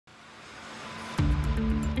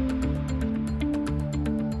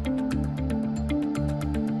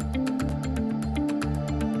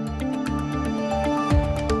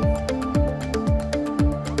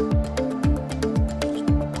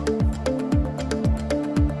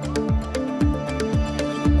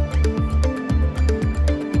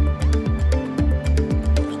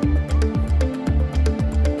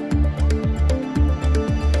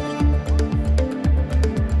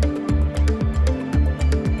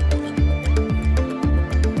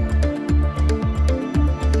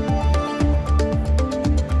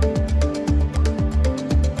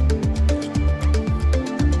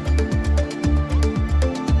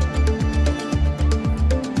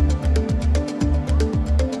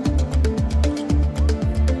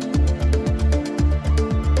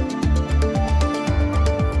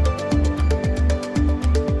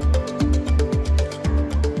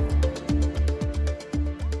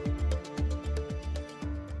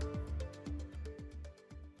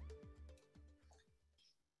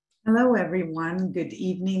Hello, everyone. Good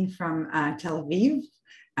evening from Tel Aviv.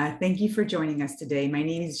 Thank you for joining us today. My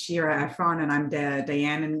name is Shira Efron, and I'm the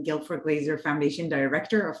Diane and Guilford Glazer Foundation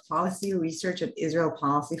Director of Policy Research at Israel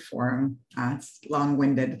Policy Forum. It's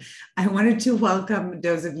long-winded. I wanted to welcome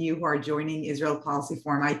those of you who are joining Israel Policy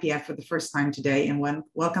Forum IPF for the first time today, and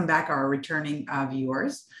welcome back our returning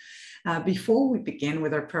viewers. Before we begin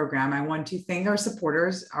with our program, I want to thank our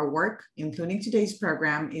supporters. Our work, including today's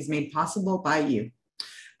program, is made possible by you.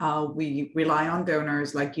 We rely on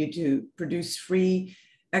donors like you to produce free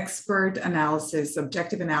expert analysis,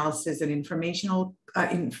 objective analysis, and informational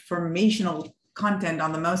content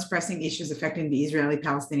on the most pressing issues affecting the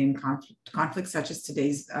Israeli-Palestinian conflict, such as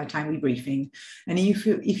today's timely briefing. And if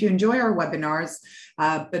you enjoy our webinars,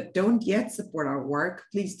 but don't yet support our work,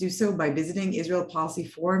 please do so by visiting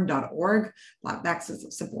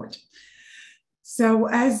israelpolicyforum.org/support. So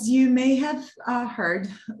as you may have heard,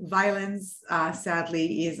 violence,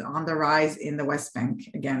 sadly, is on the rise in the West Bank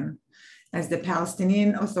again, as the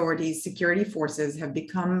Palestinian Authority Security Forces have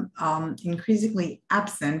become increasingly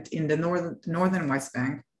absent in the northern West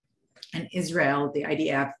Bank. And Israel, the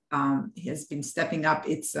IDF, has been stepping up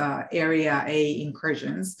its Area A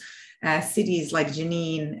incursions. Cities like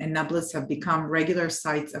Jenin and Nablus have become regular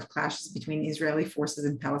sites of clashes between Israeli forces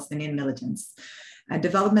and Palestinian militants. A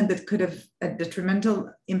development that could have a detrimental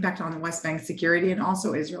impact on West Bank security and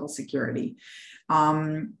also Israel's security.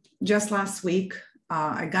 Just last week,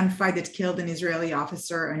 a gunfight that killed an Israeli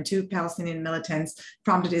officer and 2 Palestinian militants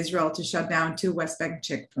prompted Israel to shut down 2 West Bank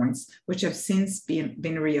checkpoints, which have since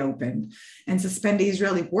been reopened, and suspend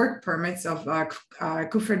Israeli work permits of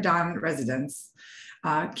Kafr Dan residents.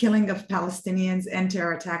 Killing of Palestinians and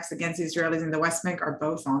terror attacks against Israelis in the West Bank are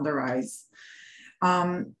both on the rise.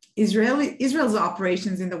 Israel's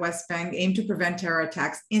operations in the West Bank aim to prevent terror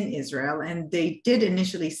attacks in Israel, and they did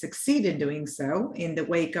initially succeed in doing so in the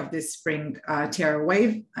wake of this spring terror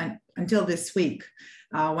wave until this week,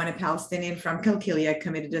 when a Palestinian from Kilkilia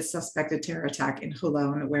committed a suspected terror attack in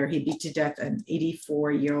Holon, where he beat to death an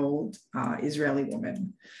 84-year-old Israeli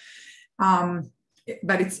woman.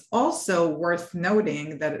 But it's also worth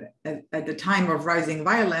noting that at the time of rising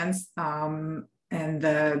violence, and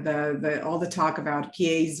all the talk about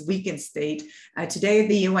PA's weakened state, today at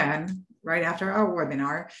the UN, right after our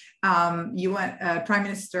webinar, UN Prime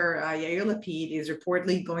Minister Yair Lapid is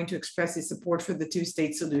reportedly going to express his support for the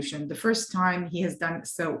 2-state solution. The first time he has done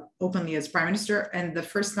so openly as Prime Minister, and the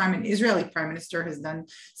first time an Israeli Prime Minister has done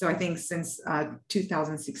so, I think, since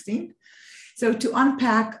 2016. So to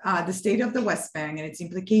unpack the state of the West Bank and its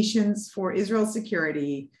implications for Israel's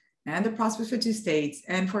security, and the prospects for 2 states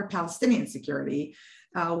and for Palestinian security,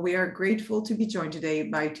 we are grateful to be joined today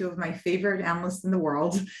by 2 of my favorite analysts in the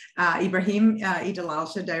world, Ibrahim,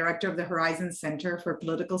 Dalalsha, Director of the Horizon Center for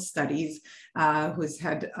Political Studies, who's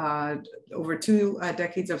had over 2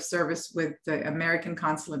 decades of service with the American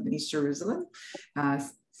Consulate in East Jerusalem,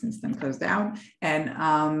 since then closed down, and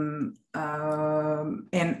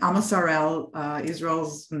Amos Harel,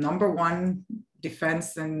 Israel's #1 defense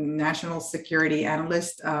and national security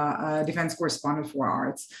analyst, defense correspondent for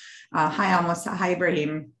Haaretz. Hi, Amos. Hi,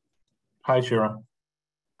 Ibrahim. Hi, Shira.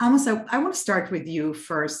 Amos, I want to start with you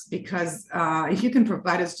first, because if you can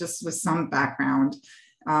provide us just with some background.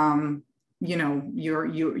 You know,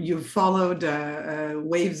 you've followed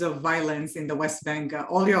waves of violence in the West Bank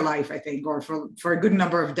all your life, I think, or for a good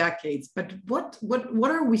number of decades. But what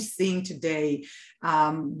are we seeing today?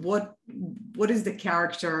 What is the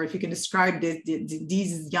character, if you can describe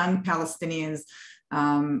these young Palestinians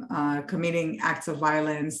committing acts of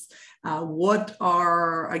violence? What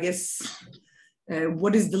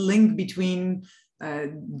is the link between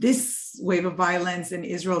this wave of violence and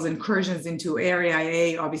Israel's incursions into Area A,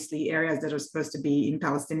 obviously areas that are supposed to be in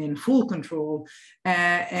Palestinian full control,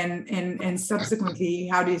 and subsequently,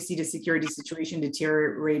 how do you see the security situation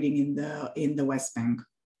deteriorating in the West Bank?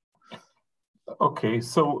 Okay,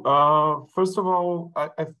 so first of all,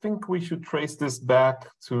 I think we should trace this back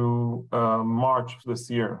to March of this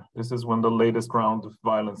year. This is when the latest round of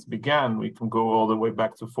violence began. We can go all the way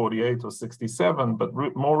back to 48 or 67, but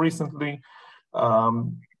more recently,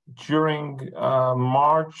 during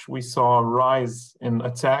March, we saw a rise in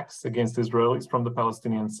attacks against Israelis from the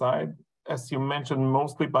Palestinian side, as you mentioned,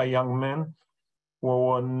 mostly by young men who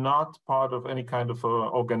were not part of any kind of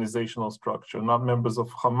organizational structure, not members of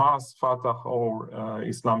Hamas, Fatah, or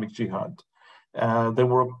Islamic Jihad. There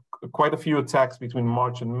were quite a few attacks between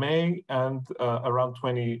March and May, and around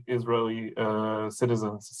 20 Israeli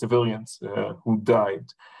civilians who died.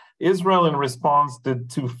 Israel, in response, did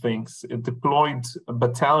 2 things. It deployed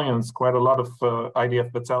battalions, quite a lot of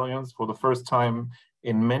IDF battalions, for the first time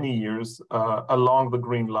in many years along the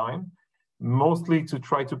Green Line, mostly to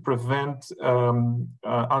try to prevent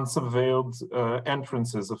unsurveilled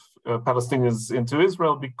entrances of Palestinians into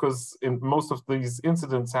Israel, because in most of these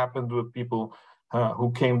incidents happened with people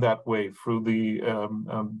who came that way through the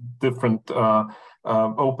different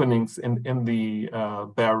openings in the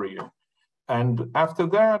barrier. And after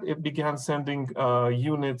that, it began sending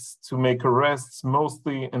units to make arrests,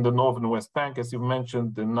 mostly in the northern West Bank, as you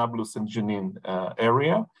mentioned, the Nablus and Jenin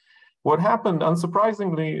area. What happened,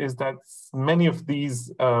 unsurprisingly, is that many of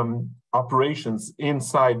these operations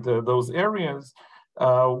inside those areas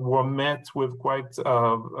were met with quite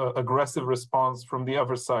aggressive response from the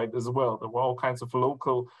other side as well. There were all kinds of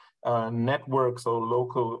local networks or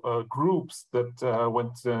local groups that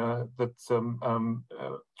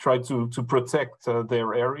tried to protect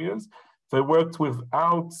their areas. They worked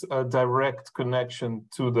without a direct connection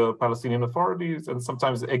to the Palestinian authorities and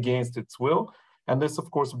sometimes against its will. And this, of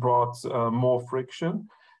course, brought more friction.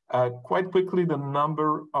 Quite quickly, the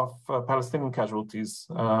number of Palestinian casualties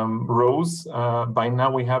rose. By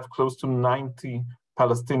now, we have close to 90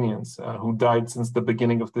 Palestinians who died since the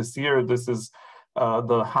beginning of this year. This is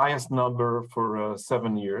the highest number for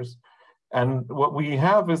 7 years. And what we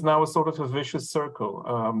have is now a sort of a vicious circle.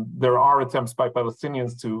 There are attempts by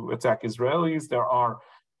Palestinians to attack Israelis. There are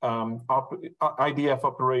IDF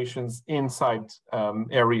operations inside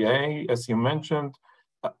Area A, as you mentioned.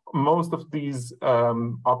 Most of these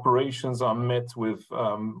operations are met with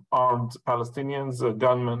armed Palestinians,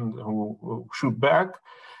 gunmen who shoot back.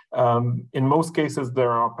 In most cases,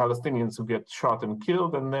 there are Palestinians who get shot and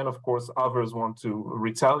killed, and then, of course, others want to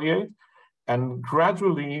retaliate. And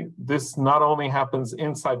gradually, this not only happens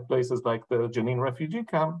inside places like the Jenin refugee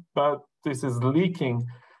camp, but this is leaking,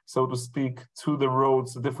 so to speak, to the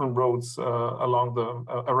roads, different roads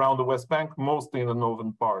around the West Bank, mostly in the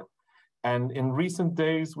northern part. And in recent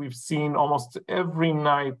days, we've seen almost every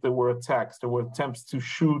night there were attacks. There were attempts to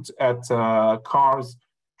shoot at cars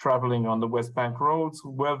traveling on the West Bank roads,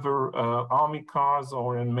 whether army cars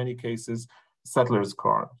or in many cases, settlers'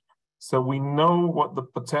 cars. So we know what the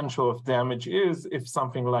potential of damage is if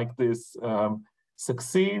something like this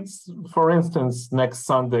succeeds. For instance, next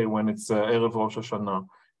Sunday when it's Erev Rosh Hashanah,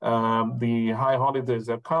 the high holidays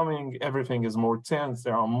are coming, everything is more tense,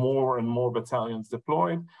 there are more and more battalions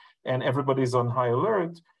deployed, and everybody's on high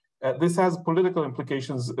alert. This has political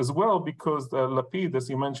implications as well, because Lapid, as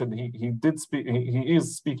you mentioned, he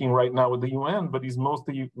is speaking right now with the UN, but he's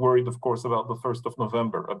mostly worried, of course, about the 1st of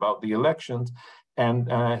November, about the elections.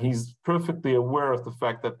 And he's perfectly aware of the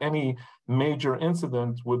fact that any major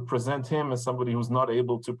incident would present him as somebody who's not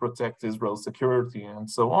able to protect Israel's security and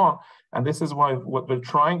so on. And this is why what they're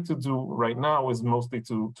trying to do right now is mostly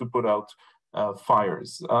to put out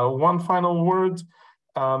fires. One final word.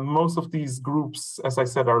 Most of these groups, as I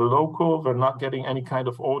said, are local. They're not getting any kind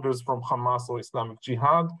of orders from Hamas or Islamic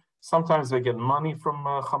Jihad. Sometimes they get money from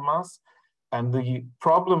Hamas. And the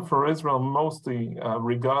problem for Israel mostly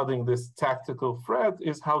regarding this tactical threat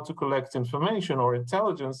is how to collect information or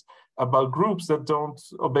intelligence about groups that don't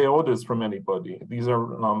obey orders from anybody. These are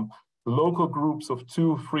local groups of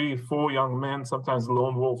 2, 3, 4 young men, sometimes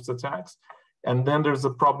lone wolves attacks. And then there's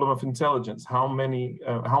a problem of intelligence. How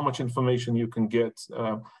much information you can get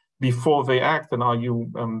before they act, and are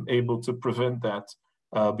you able to prevent that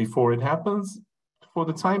before it happens? For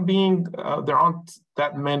the time being, there aren't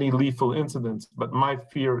that many lethal incidents, but my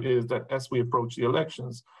fear is that as we approach the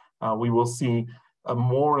elections, we will see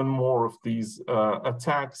more and more of these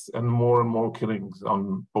attacks and more killings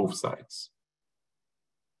on both sides.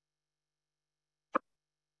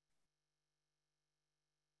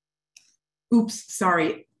 Oops,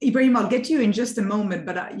 sorry. Ibrahim, I'll get to you in just a moment,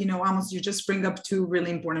 but Amos, you just bring up 2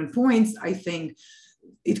 really important points. I think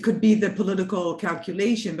it could be the political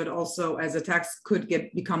calculation, but also as attacks could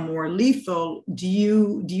become more lethal, do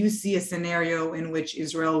you see a scenario in which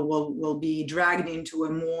Israel will be dragged into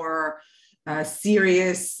a more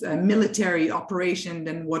serious military operation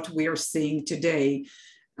than what we are seeing today?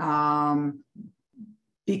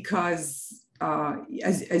 Because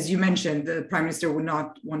as you mentioned, the Prime Minister would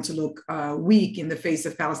not want to look weak in the face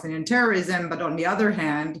of Palestinian terrorism, but on the other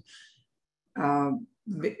hand,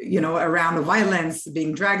 around the violence,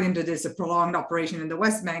 being dragged into this, a prolonged operation in the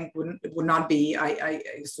West Bank would not be, I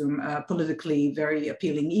assume, politically very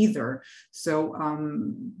appealing either. So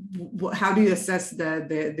how do you assess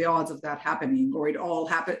the odds of that happening? Or it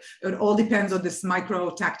all depends on this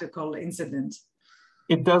micro-tactical incident?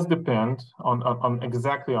 It does depend on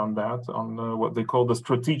exactly on that, on what they call the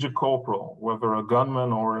strategic corporal, whether a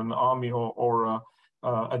gunman or an army or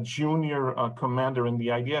a junior commander in the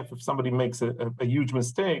IDF, if somebody makes a huge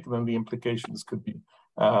mistake, then the implications could be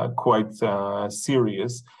quite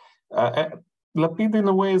serious. Lapid, in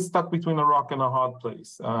a way, is stuck between a rock and a hard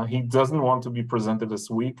place. He doesn't want to be presented as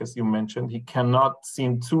weak, as you mentioned. He cannot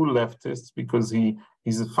seem too leftist because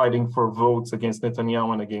he's fighting for votes against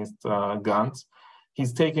Netanyahu and against Gantz.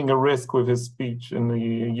 He's taking a risk with his speech in the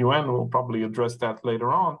UN. We'll probably address that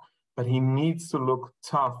later on. But he needs to look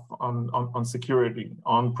tough on security,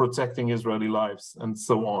 on protecting Israeli lives, and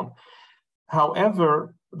so on.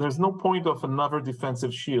 However, there's no point of another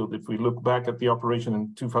defensive shield. If we look back at the operation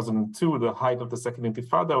in 2002, the height of the Second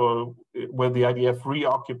Intifada, where the IDF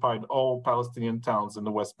reoccupied all Palestinian towns in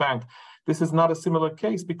the West Bank, this is not a similar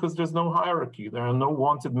case because there's no hierarchy. There are no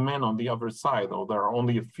wanted men on the other side, or there are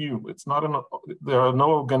only a few. There are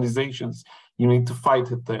no organizations. You need to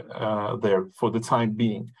fight it there for the time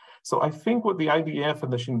being. So I think what the IDF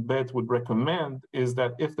and the Shin Bet would recommend is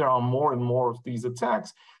that if there are more and more of these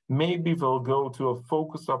attacks, maybe they'll go to a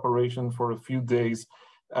focused operation for a few days,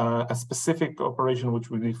 a specific operation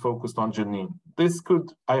which would be focused on Jenin.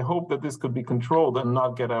 I hope that this could be controlled and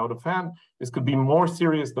not get out of hand. This could be more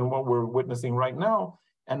serious than what we're witnessing right now.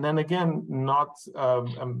 And then again, not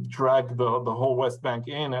drag the whole West Bank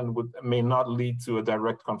in and may not lead to a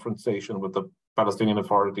direct confrontation with the Palestinian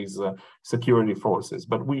Authority's security forces.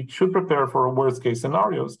 But we should prepare for worst case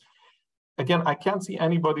scenarios. Again, I can't see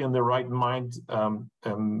anybody in their right mind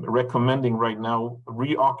recommending right now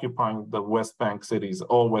reoccupying the West Bank cities,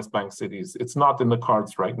 all West Bank cities. It's not in the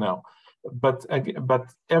cards right now. But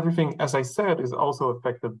everything, as I said, is also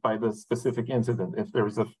affected by the specific incident. If there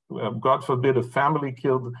is God forbid, a family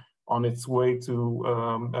killed on its way to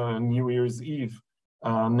New Year's Eve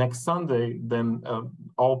next Sunday, then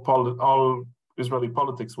all Israeli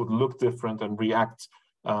politics would look different and react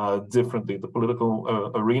differently. The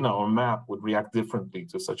political arena or map would react differently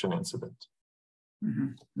to such an incident. Mm-hmm.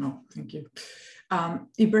 No, thank you.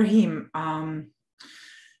 Ibrahim,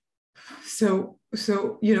 so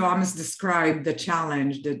Amos described the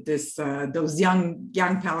challenge that those young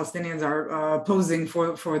Palestinians are posing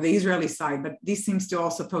for the Israeli side, but this seems to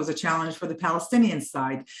also pose a challenge for the Palestinian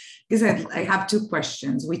side. Because I have two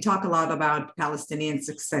questions. We talk a lot about Palestinian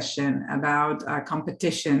succession, about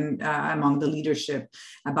competition among the leadership,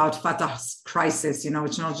 about Fatah's crisis.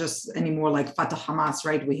 It's not just anymore like Fatah Hamas,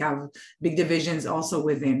 right? We have big divisions also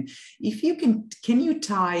within. If you can you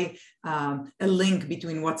tie a link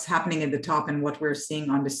between what's happening at the top and what we're seeing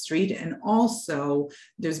on the street? And also,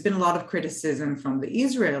 there's been a lot of criticism from the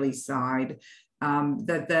Israeli side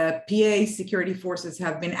that the PA security forces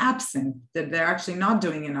have been absent, that they're actually not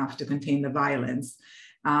doing enough to contain the violence.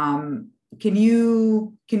 Can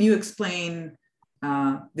you explain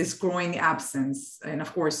this growing absence? And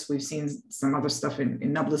of course, we've seen some other stuff in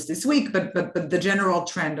Nablus this week, but the general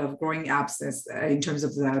trend of growing absence in terms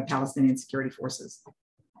of the Palestinian security forces.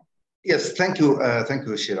 Yes, thank you,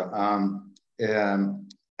 Shira.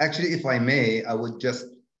 Actually, if I may, I would just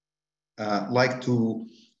like to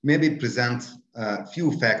maybe present a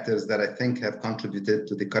few factors that I think have contributed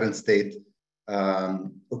to the current state of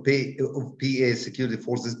PA security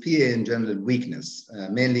forces, PA in general weakness,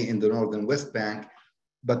 mainly in the northern West Bank,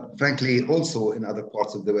 but frankly also in other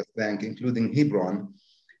parts of the West Bank, including Hebron,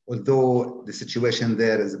 although the situation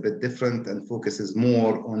there is a bit different and focuses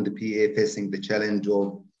more on the PA facing the challenge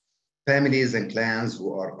of families and clans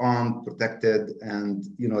who are armed, protected, and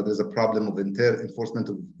there's a problem of enforcement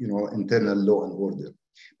of internal law and order.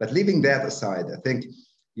 But leaving that aside, I think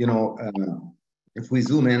if we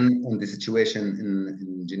zoom in on the situation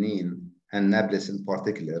in Jenin and Nablus in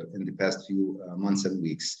particular in the past few months and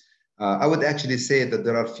weeks, I would actually say that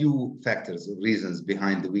there are few factors or reasons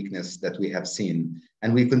behind the weakness that we have seen,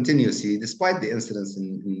 and we continue to see, despite the incidents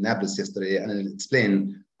in Nablus yesterday, and I'll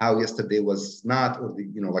explain how yesterday was not, or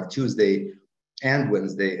like Tuesday and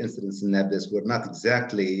Wednesday incidents in Nablus were not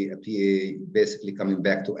exactly a PA basically coming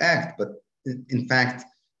back to act, but in fact,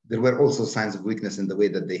 there were also signs of weakness in the way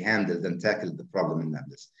that they handled and tackled the problem in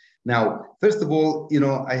Nablus. Now, first of all,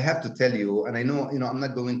 I have to tell you, and I know, I'm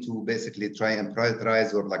not going to basically try and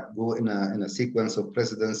prioritize or like go in a sequence of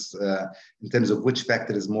precedence in terms of which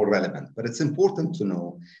factor is more relevant, but it's important to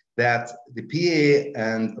know that the PA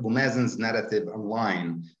and Abu Mazen's narrative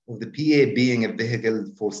online of the PA being a vehicle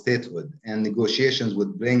for statehood and negotiations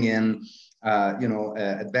would bring in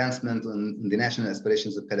advancement in the national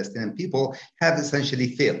aspirations of Palestinian people have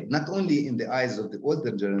essentially failed, not only in the eyes of the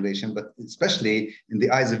older generation, but especially in the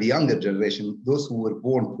eyes of the younger generation, those who were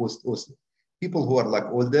born post-Oslo. People who are like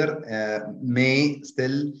older may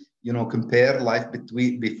still compare life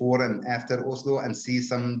before and after Oslo and see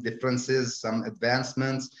some differences, some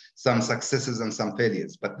advancements, some successes, and some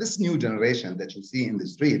failures. But this new generation that you see in the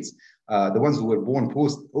streets, the ones who were born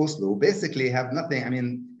post-Oslo, basically have nothing. I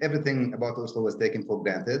mean, everything about Oslo was taken for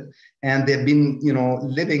granted, and they've been,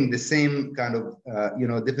 living the same kind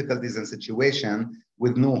of, difficulties and situation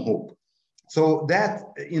with no hope. So that,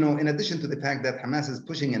 in addition to the fact that Hamas is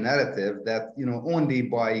pushing a narrative that, only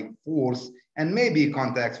by force and maybe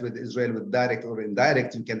contacts with Israel with direct or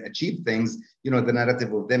indirect, you can achieve things, the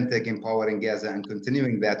narrative of them taking power in Gaza and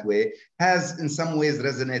continuing that way has in some ways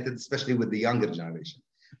resonated, especially with the younger generation.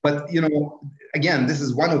 But, again, this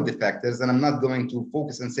is one of the factors, and I'm not going to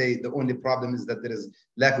focus and say the only problem is that there is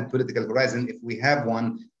lack of political horizon. If we have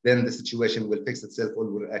one, then the situation will fix itself or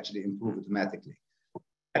will actually improve automatically.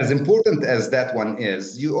 As important as that one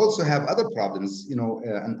is, you also have other problems,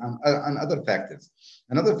 and other factors.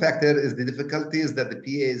 Another factor is the difficulties that the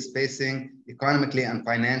PA is facing economically and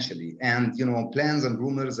financially. And, plans and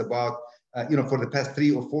rumors about, for the past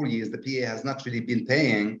 3 or 4 years, the PA has not really been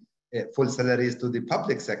paying full salaries to the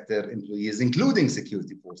public sector employees, including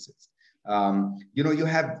security forces. You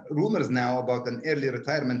have rumors now about an early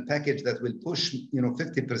retirement package that will push,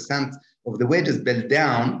 50% of the wages bill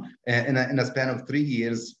down in a span of 3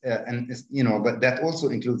 years, but that also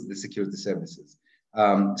includes the security services.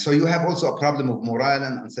 So you have also a problem of morale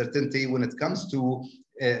and uncertainty when it comes to,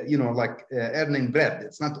 earning bread.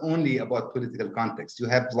 It's not only about political context. You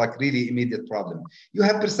have really immediate problem. You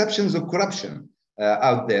have perceptions of corruption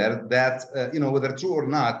out there that, whether true or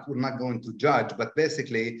not, we're not going to judge, but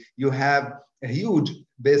basically you have a huge,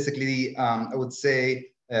 I would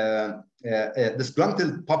say,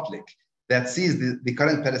 disgruntled public that sees the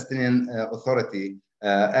current Palestinian Authority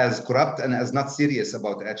as corrupt and as not serious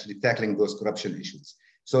about actually tackling those corruption issues.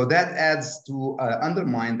 So that adds to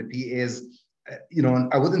undermine the PA's,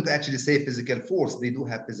 I wouldn't actually say physical force. They do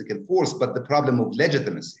have physical force, but the problem of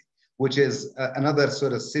legitimacy, which is another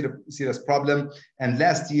sort of serious problem. And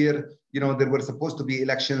last year, there were supposed to be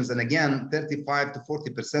elections. And again, 35 to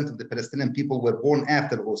 40% of the Palestinian people were born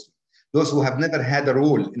after Oslo. Those who have never had a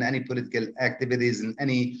role in any political activities, in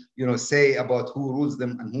any, say about who rules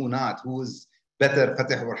them and who not, who is better,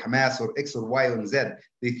 Fatah or Hamas or X or Y or Z,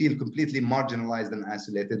 they feel completely marginalized and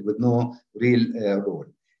isolated with no real role.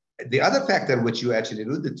 The other factor which you actually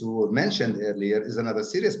alluded to or mentioned earlier is another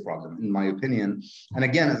serious problem, in my opinion. And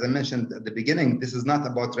again, as I mentioned at the beginning, this is not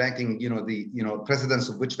about ranking, the precedence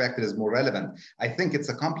of which factor is more relevant. I think it's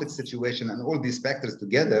a complex situation, and all these factors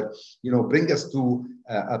together, bring us to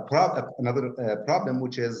another problem,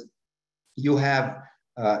 which is you have,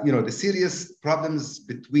 the serious problems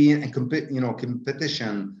between and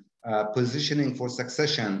competition, positioning for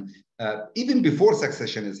succession, even before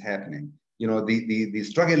succession is happening. The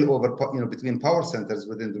struggle over, between power centers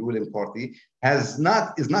within the ruling party is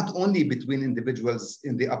not only between individuals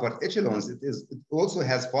in the upper echelons. It also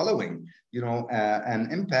has following, an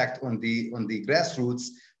impact on the grassroots.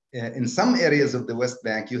 In some areas of the West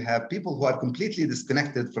Bank, you have people who are completely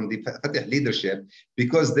disconnected from the Fatah leadership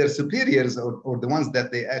because their superiors or the ones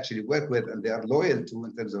that they actually work with and they are loyal to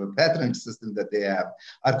in terms of a patronage system that they have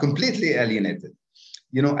are completely alienated.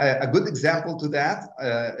 A good example to that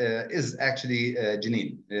is actually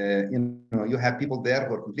Jenin. You have people there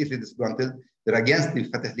who are completely disgruntled. They're against the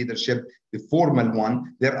Fatah leadership, the formal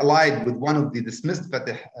one. They're allied with one of the dismissed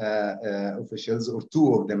Fatah officials, or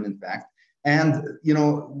 2 of them, in fact. And,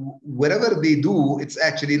 whatever they do, it's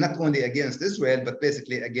actually not only against Israel, but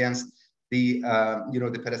basically against the,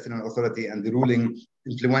 the Palestinian Authority and the ruling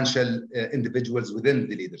influential individuals within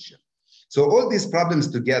the leadership. So all these problems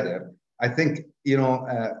together, I think,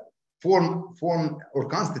 form or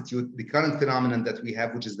constitute the current phenomenon that we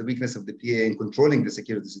have, which is the weakness of the PA in controlling the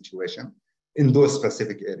security situation in those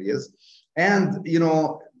specific areas. And,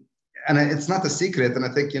 and it's not a secret, and I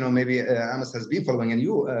think, maybe Amos has been following, and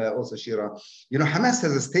you also, Shira, Hamas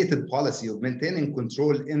has a stated policy of maintaining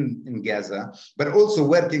control in Gaza, but also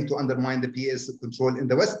working to undermine the PA's control in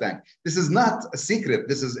the West Bank. This is not a secret.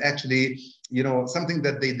 This is actually, something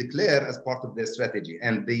that they declare as part of their strategy.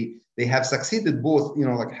 And they have succeeded both,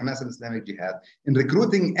 like Hamas and Islamic Jihad, in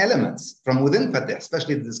recruiting elements from within Fatah,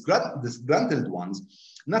 especially the disgruntled ones,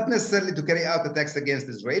 not necessarily to carry out attacks against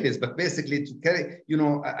Israelis, but basically to carry,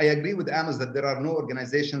 I agree with Amos that there are no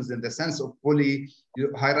organizations in the sense of fully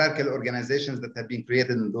hierarchical organizations that have been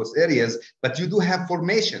created in those areas, but you do have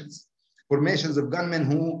formations of gunmen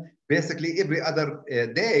who basically every other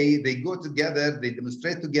day, they go together, they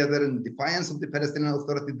demonstrate together in defiance of the Palestinian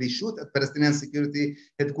Authority. They shoot at Palestinian security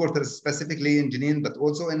headquarters, specifically in Jenin, but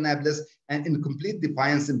also in Nablus, and in complete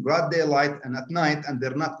defiance in broad daylight and at night, and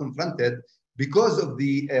they're not confronted because of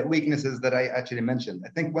the weaknesses that I actually mentioned. I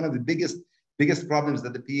think one of the biggest problems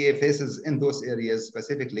that the PA faces in those areas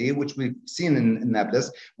specifically, which we've seen in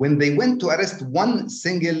Nablus, when they went to arrest one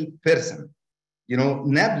single person,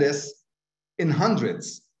 Nablus in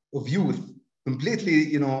hundreds of youth, completely,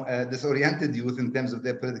 disoriented youth in terms of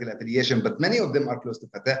their political affiliation, but many of them are close to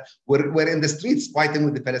Fatah, were in the streets fighting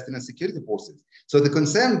with the Palestinian Security Forces. So the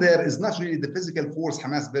concern there is not really the physical force,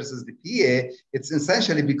 Hamas versus the PA, it's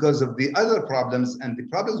essentially because of the other problems and the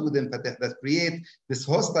problems within Fatah that create this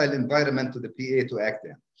hostile environment to the PA to act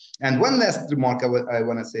in. And one last remark I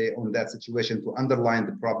want to say on that situation to underline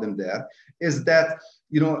the problem there is that,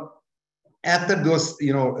 after those,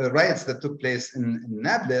 riots that took place in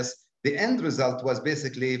Nablus, the end result was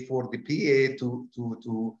basically for the PA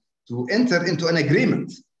to enter into an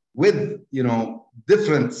agreement with,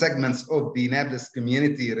 different segments of the Nablus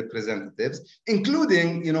community representatives,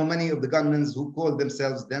 including, many of the gunmen who call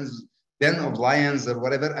themselves Den of Lions or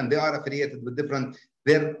whatever, and they are affiliated with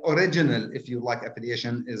their original, if you like,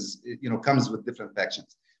 affiliation is, comes with different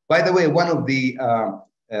factions. By the way, one of the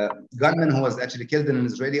gunmen who was actually killed in an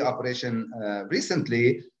Israeli operation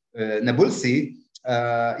recently, Nabulsi,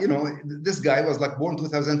 this guy was born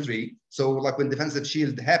 2003. So when Defensive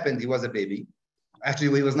Shield happened, he was a baby.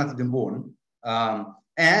 Actually, he was not even born.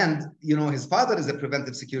 And his father is a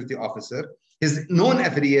preventive security officer. His known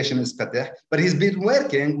affiliation is Fatah, but he's been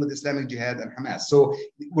working with Islamic Jihad and Hamas. So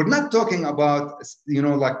we're not talking about,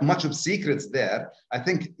 much of secrets there. I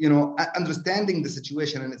think, understanding the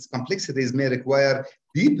situation and its complexities may require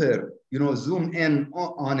deeper, zoom in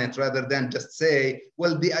on it rather than just say,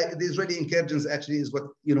 well, the Israeli incursions actually is what,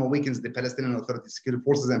 weakens the Palestinian Authority Security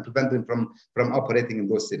Forces and prevent them from operating in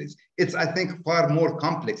those cities. It's, I think, far more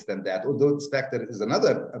complex than that, although this factor is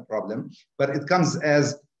another problem, but it comes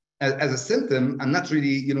as a symptom and not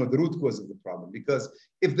really, the root cause of the problem. Because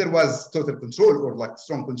if there was total control or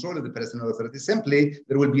strong control of the Palestinian Authority, simply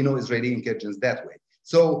there will be no Israeli incursions that way.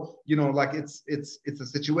 So, it's a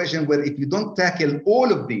situation where if you don't tackle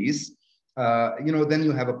all of these, then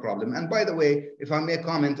you have a problem. And by the way, if I may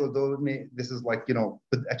comment, although this is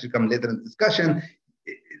could actually come later in discussion,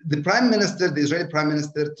 the Israeli Prime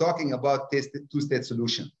Minister talking about two-state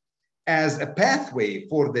solution as a pathway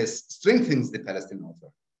for this strengthens the Palestinian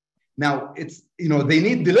Authority. Now, it's, they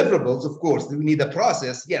need deliverables, of course. They need a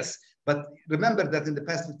process, yes. But remember that in the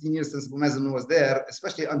past 15 years since Abu Mazen was there,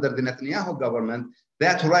 especially under the Netanyahu government,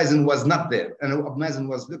 that horizon was not there. And Abu Mazen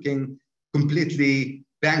was looking completely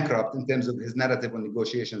bankrupt in terms of his narrative on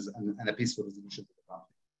negotiations and a peaceful resolution to the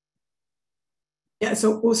conflict. Yeah,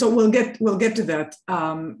 so we'll get to that.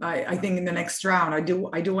 I think in the next round, I do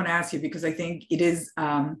want to ask you, because I think it is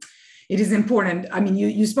important. I mean,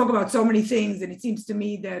 you spoke about so many things, and it seems to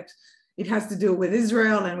me that it has to do with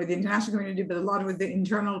Israel and with the international community, but a lot with the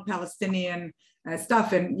internal Palestinian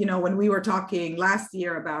stuff. And, when we were talking last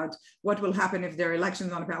year about what will happen if there are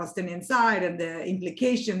elections on the Palestinian side and the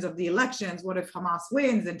implications of the elections, what if Hamas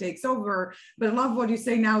wins and takes over? But a lot of what you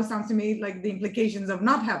say now sounds to me like the implications of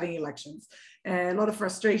not having elections, a lot of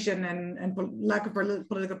frustration and lack of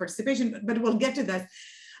political participation, but we'll get to that.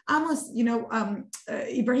 Amos,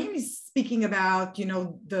 Ibrahim is speaking about,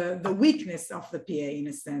 the weakness of the PA in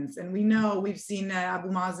a sense. And we've seen Abu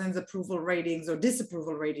Mazen's approval ratings or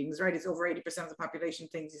disapproval ratings, right? It's over 80% of the population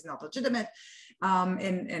thinks he's not legitimate.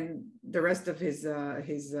 And the rest of his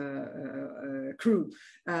crew,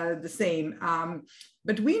 the same.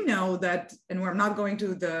 But we know that, and we're not going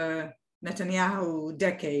to the Netanyahu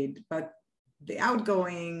decade, but the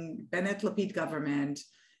outgoing Bennett-Lapid government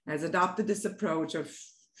has adopted this approach of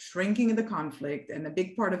shrinking the conflict, and a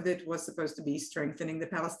big part of it was supposed to be strengthening the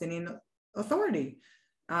Palestinian Authority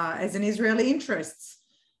as an Israeli interests,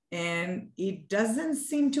 and it doesn't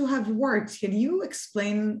seem to have worked. Can you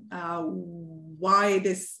explain why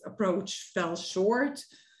this approach fell short?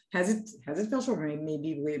 Has it fell short?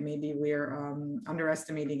 Maybe we're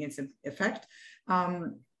underestimating its effect.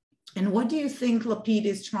 And what do you think Lapid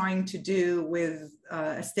is trying to do with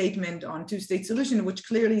a statement on two-state solution, which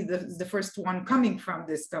clearly is the first one coming from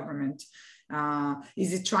this government?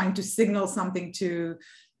 Is it trying to signal something to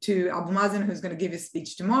Abu Mazen, who's going to give his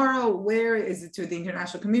speech tomorrow? Where is it to the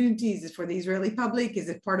international community? Is it for the Israeli public? Is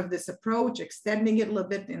it part of this approach, extending it a little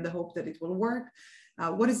bit in the hope that it will work?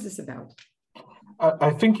 What is this about?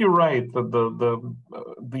 I think you're right that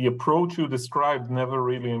the approach you described never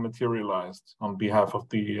really materialized on behalf of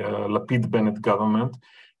the Lapid-Bennett government.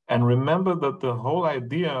 And remember that the whole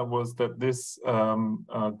idea was that this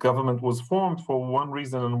government was formed for one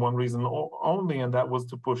reason and one reason only, and that was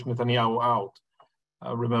to push Netanyahu out.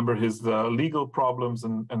 Remember his legal problems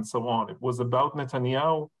and so on. It was about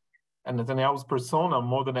Netanyahu and Netanyahu's persona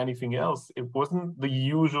more than anything else. It wasn't the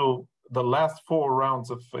usual, the last 4 rounds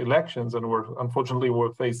of elections, and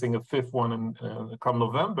we're facing a 5th one in come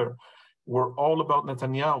November, were all about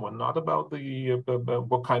Netanyahu and not about the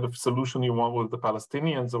what kind of solution you want with the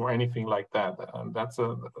Palestinians or anything like that. And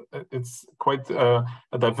it's quite a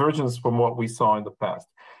divergence from what we saw in the past.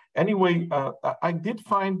 Anyway, I did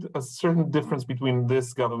find a certain difference between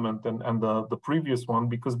this government and the previous one,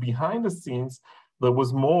 because behind the scenes, there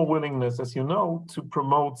was more willingness, as you know, to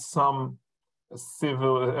promote some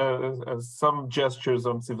some gestures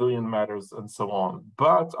on civilian matters and so on.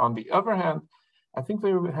 But on the other hand, I think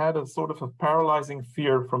they had a sort of a paralyzing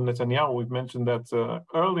fear from Netanyahu. We've mentioned that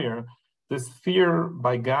earlier. This fear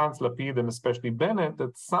by Gantz, Lapid, and especially Bennett,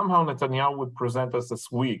 that somehow Netanyahu would present us as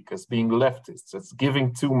weak, as being leftists, as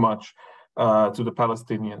giving too much to the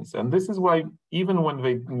Palestinians. And this is why even when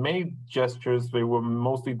they made gestures, they were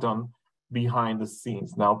mostly done behind the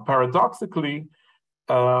scenes. Now, paradoxically,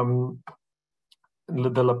 the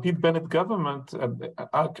Lapid-Bennett government,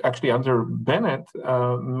 actually under Bennett,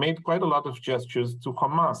 made quite a lot of gestures to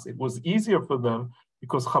Hamas. It was easier for them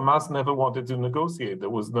because Hamas never wanted to negotiate. There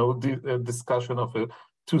was no discussion of a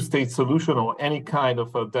 2-state solution or any kind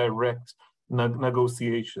of a direct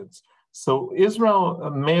negotiations. So Israel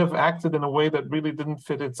may have acted in a way that really didn't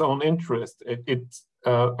fit its own interest. It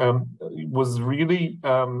was really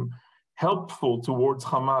helpful towards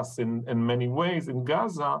Hamas in many ways in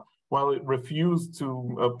Gaza, while it refused to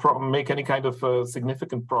make any kind of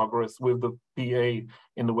significant progress with the PA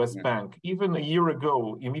in the West Bank. Even a year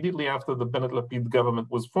ago, immediately after the Bennett-Lapid government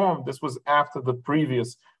was formed, this was after the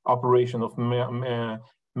previous operation of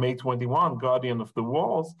May 21, Guardian of the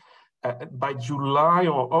Walls. By July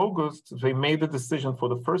or August, they made the decision for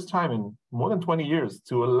the first time in more than 20 years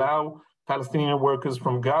to allow Palestinian workers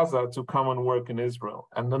from Gaza to come and work in Israel.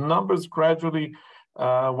 And the numbers gradually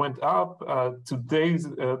went up. Today's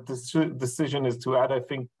decision is to add, I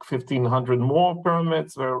think, 1,500 more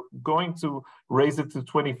permits. We're going to raise it to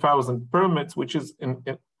 20,000 permits, which is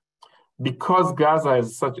because Gaza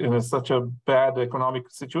is in such a bad economic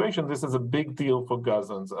situation. This is a big deal for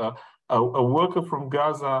Gazans. A worker from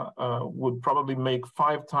Gaza would probably make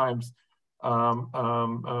 5 times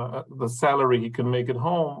the salary he can make at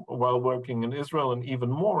home while working in Israel, and even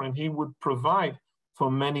more, and he would provide for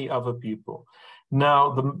many other people. Now,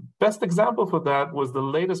 the best example for that was the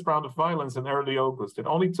latest round of violence in early August. It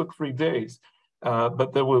only took 3 days,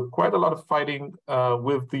 but there were quite a lot of fighting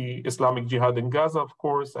with the Islamic Jihad in Gaza, of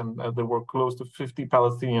course, and there were close to 50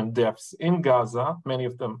 Palestinian deaths in Gaza, many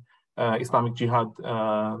of them Islamic Jihad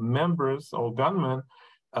members or gunmen.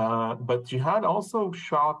 But Jihad also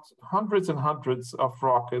shot hundreds and hundreds of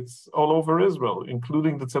rockets all over Israel,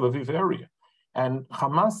 including the Tel Aviv area. And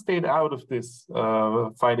Hamas stayed out of this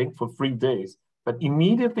fighting for 3 days. But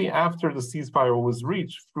immediately after the ceasefire was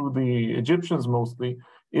reached, through the Egyptians mostly,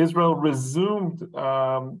 Israel resumed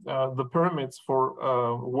the permits for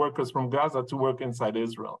workers from Gaza to work inside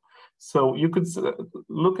Israel. So you could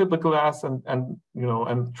look at the glass and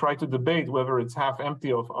try to debate whether it's half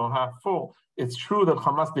empty or half full. It's true that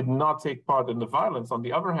Hamas did not take part in the violence. On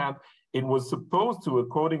the other hand, it was supposed to,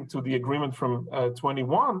 according to the agreement from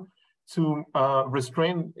 21, to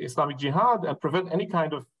restrain Islamic Jihad and prevent any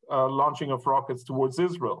kind of launching of rockets towards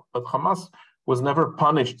Israel. But Hamas was never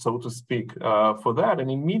punished, so to speak, for that. And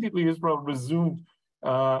immediately Israel resumed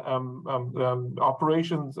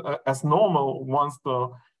operations as normal once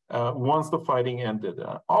the fighting ended.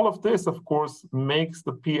 All of this, of course, makes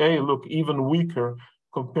the PA look even weaker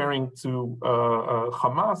comparing to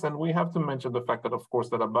Hamas. And we have to mention the fact that, of course,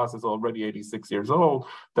 that Abbas is already 86 years old,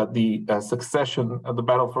 that the succession, the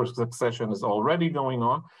battle for succession is already going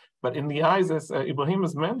on. But in the eyes, as Ibrahim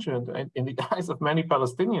has mentioned, in the eyes of many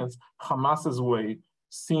Palestinians, Hamas's way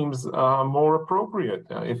seems more appropriate.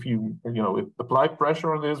 If you apply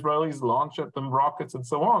pressure on the Israelis, launch at them rockets and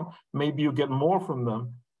so on, maybe you get more from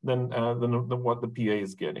them than what the PA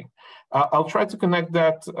is getting. I'll try to connect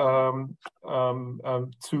that to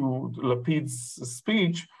Lapid's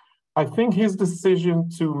speech. I think his decision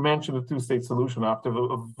to mention the 2-state solution after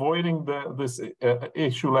avoiding this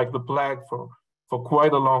issue like the plague for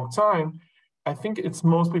quite a long time, I think it's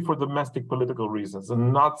mostly for domestic political reasons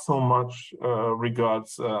and not so much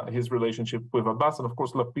regards his relationship with Abbas. And of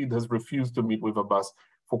course, Lapid has refused to meet with Abbas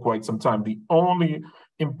for quite some time. The only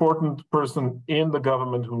important person in the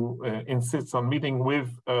government who insists on meeting with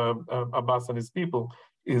Abbas and his people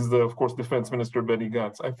is, of course, Defense Minister Benny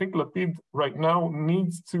Gantz. I think Lapid right now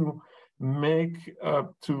needs to make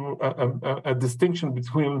a distinction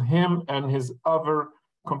between him and his other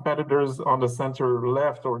competitors on the center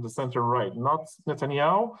left or the center right, not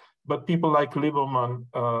Netanyahu, but people like Lieberman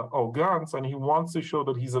or Gantz, and he wants to show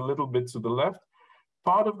that he's a little bit to the left.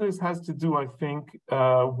 Part of this has to do, I think,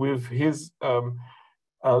 with his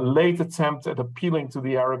late attempt at appealing to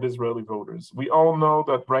the Arab Israeli voters. We all know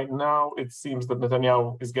that right now it seems that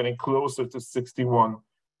Netanyahu is getting closer to 61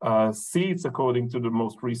 seats, according to the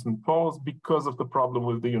most recent polls, because of the problem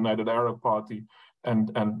with the United Arab Party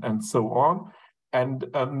and so on. And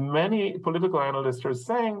many political analysts are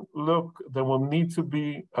saying, look, there will need to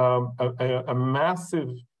be a massive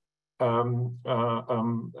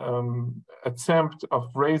attempt of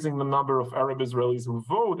raising the number of Arab Israelis who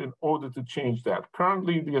vote in order to change that.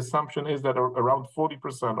 Currently, the assumption is that around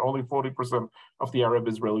 40%, only 40% of the Arab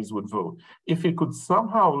Israelis would vote. If he could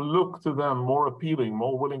somehow look to them more appealing,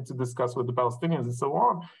 more willing to discuss with the Palestinians and so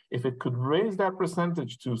on, if it could raise that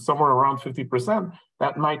percentage to somewhere around 50%,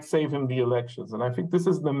 that might save him the elections. And I think this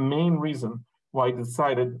is the main reason why he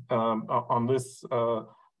decided on this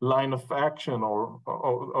line of action, or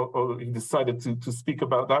he decided to speak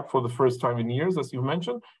about that for the first time in years, as you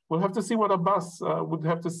mentioned. We'll have to see what Abbas would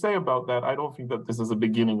have to say about that. I don't think that this is a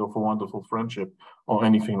beginning of a wonderful friendship or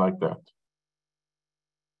anything like that.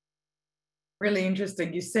 Really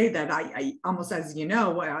interesting you say that. I almost, as you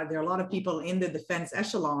know, there are a lot of people in the defense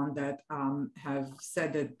echelon that have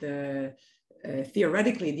said that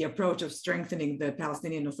theoretically, the approach of strengthening the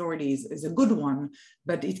Palestinian authorities is a good one,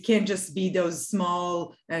 but it can't just be those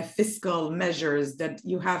small fiscal measures that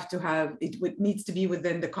you have to have. It needs to be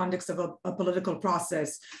within the context of a political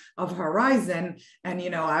process of horizon. And,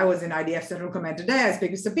 you know, I was in IDF Central Command today. I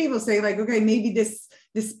speak to some people say like, okay, maybe this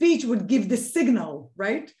speech would give the signal,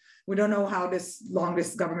 right? We don't know how long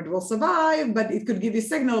this government will survive, but it could give you a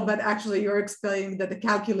signal. But actually, you're explaining that the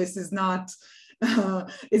calculus is not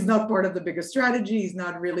part of the bigger strategy. He's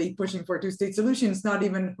not really pushing for a two-state solution. It's not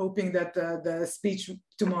even hoping that the speech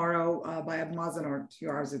tomorrow by Abu Mazen, or 2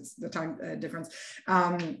 hours, it's the time difference,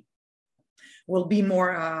 will be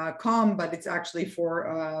more calm, but it's actually for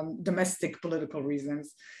domestic political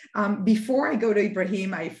reasons. Before I go to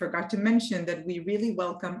Ibrahim, I forgot to mention that we really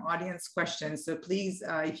welcome audience questions. So please,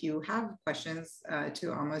 if you have questions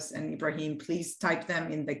to Amos and Ibrahim, please type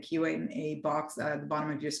them in the Q&A box at the bottom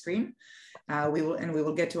of your screen. We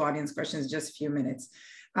will get to audience questions in just a few minutes.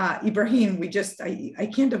 Ibrahim, I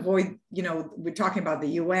can't avoid, you know, we're talking about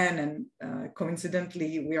the UN, and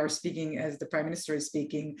coincidentally, we are speaking as the Prime Minister is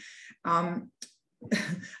speaking.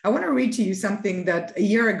 I want to read to you something that a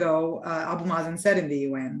year ago Abu Mazen said in the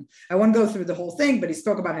UN. I won't go through the whole thing, but he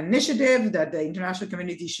spoke about an initiative that the international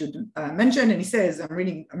community should mention, and he says, I'm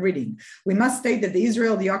reading, we must state that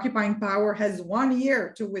Israel, the occupying power, has 1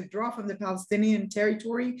 year to withdraw from the Palestinian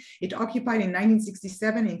territory it occupied in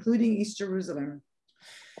 1967, including East Jerusalem.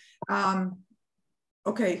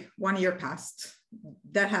 Okay, 1 year passed.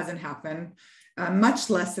 That hasn't happened.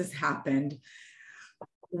 Much less has happened.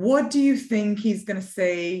 What do you think he's going to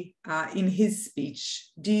say in his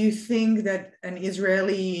speech? Do you think that an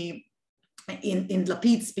Israeli, in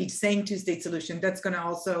Lapid's speech, saying two-state solution, that's going to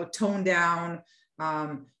also tone down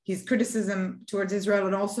his criticism towards Israel,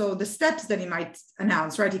 and also the steps that he might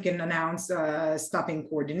announce, right? He can announce stopping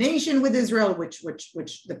coordination with Israel, which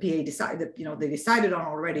the PA decided, you know, they decided on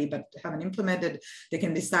already, but haven't implemented. They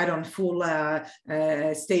can decide on full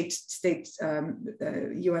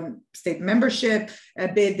UN state membership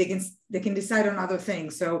bid. They can decide on other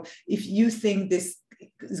things. So if you think this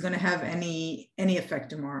is going to have any effect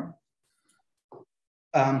tomorrow.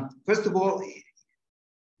 First of all,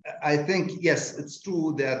 I think, yes, it's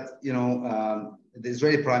true that, you know, the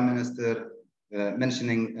Israeli Prime Minister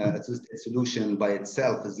mentioning a two-state solution by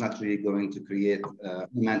itself is not really going to create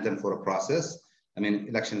momentum for a process. I mean,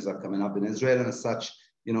 elections are coming up in Israel, and as such,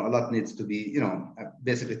 you know, a lot needs to be, you know,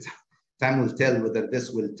 basically time will tell whether this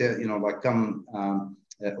will, you know, like come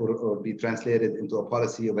or be translated into a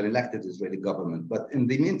policy of an elected Israeli government. But in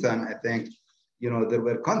the meantime, I think, you know, there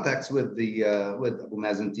were contacts with the Abu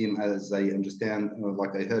Mazen team, as I understand,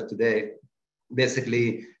 like I heard today,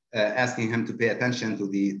 basically asking him to pay attention to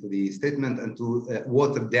the statement and to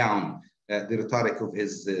water down the rhetoric of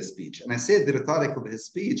his speech. And I say the rhetoric of his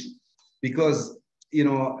speech because, you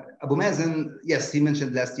know, Abu Mazen, yes, he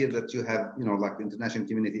mentioned last year that you have, you know, like the international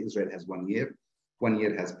community, Israel has 1 year. 1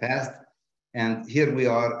 year has passed. And here we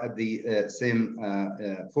are at the same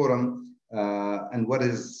forum. And what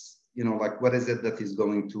is, you know, like, what is it that he's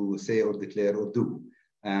going to say or declare or do?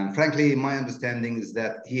 And frankly, my understanding is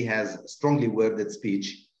that he has strongly worded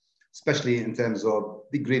speech, especially in terms of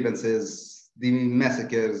the grievances, the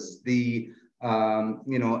massacres, the,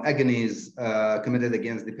 you know, agonies committed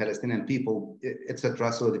against the Palestinian people,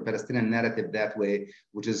 etc. So the Palestinian narrative that way,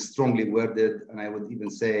 which is strongly worded, and I would even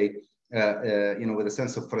say with a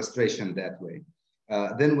sense of frustration that way.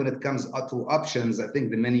 Then when it comes to options, I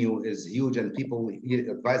think the menu is huge, and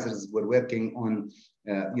advisors were working on,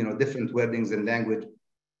 different wordings and language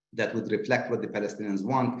that would reflect what the Palestinians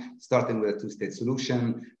want, starting with a two-state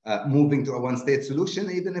solution, moving to a one-state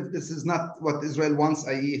solution, even if this is not what Israel wants,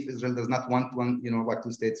 i.e. if Israel does not want a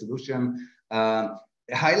two-state solution,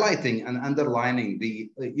 highlighting and underlining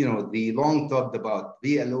the long talked about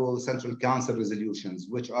PLO Central Council resolutions,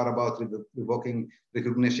 which are about revoking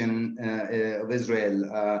recognition of Israel,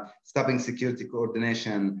 stopping security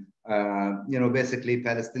coordination, basically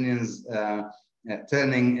Palestinians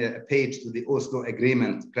turning a page to the Oslo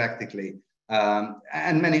Agreement practically,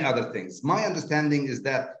 and many other things. My understanding is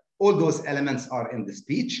that all those elements are in the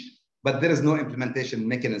speech, but there is no implementation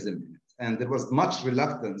mechanism in it. And there was much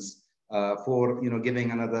reluctance for giving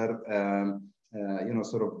another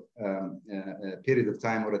period of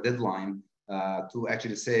time or a deadline to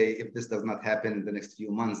actually say, if this does not happen in the next few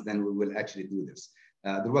months, then we will actually do this.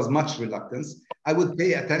 There was much reluctance. I would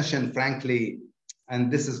pay attention, frankly, and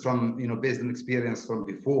this is from, based on experience from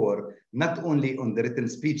before, not only on the written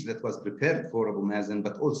speech that was prepared for Abu Mazen,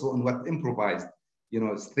 but also on what improvised,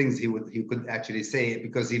 things he could actually say,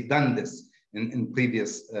 because he'd done this in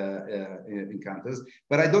previous encounters.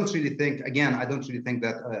 But I don't really think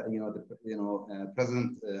that,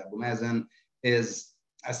 President Abu Mazen is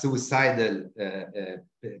a suicidal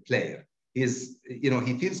player. He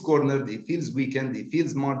feels cornered, he feels weakened, he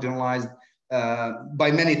feels marginalized,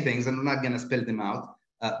 by many things, and I'm not going to spell them out.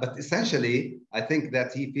 But essentially, I think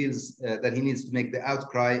that he feels that he needs to make the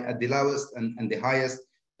outcry at the lowest and the highest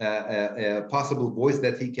possible voice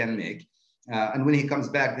that he can make. And when he comes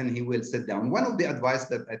back, then he will sit down. One of the advice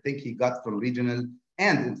that I think he got from regional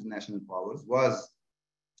and international powers was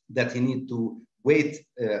that he need to wait,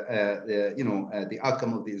 the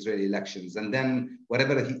outcome of the Israeli elections, and then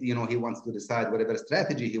whatever he wants to decide, whatever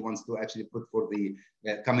strategy he wants to actually put for the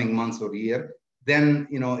coming months or year, then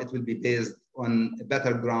it will be based on a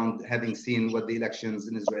better ground, having seen what the elections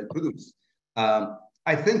in Israel produce.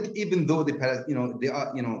 I think even though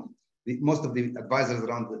most of the advisors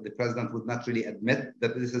around the president would not really admit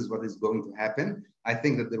that this is what is going to happen, I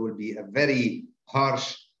think that there will be a very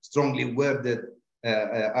harsh, strongly worded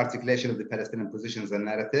articulation of the Palestinian positions and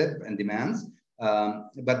narrative and demands.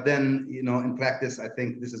 But then, in practice, I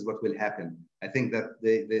think this is what will happen. I think that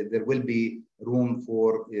there will be room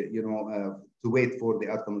for, to wait for the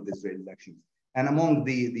outcome of the Israeli elections. And among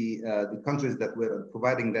the countries that were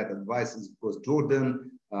providing that advice is, of course,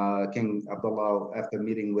 Jordan. King Abdullah, after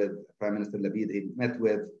meeting with Prime Minister Labid, he met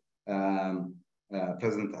with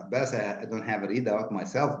President Abbas. I don't have a readout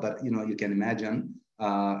myself, but you can imagine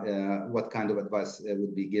what kind of advice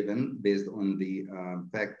would be given based on the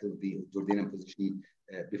fact of the Jordanian position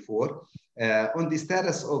before. On the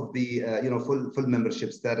status of the full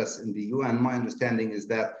membership status in the UN, my understanding is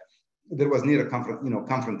that there was near a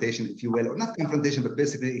confrontation, if you will, or not confrontation, but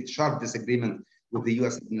basically a sharp disagreement with the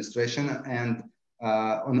US administration and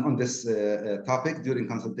on this topic during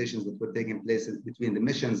consultations that were taking place between the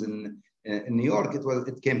missions in New York.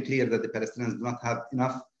 It came clear that the Palestinians do not have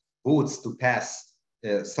enough votes to pass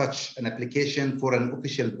such an application for an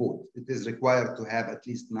official vote. It is required to have at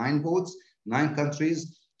least 9 votes, 9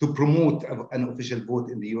 countries to promote an official vote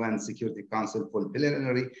in the UN Security Council for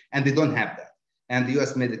preliminary, and they don't have that. And the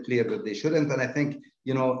US made it clear that they shouldn't. And I think,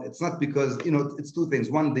 it's not because, it's 2 things.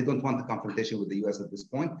 One, they don't want a confrontation with the US at this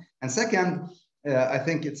point. And second, I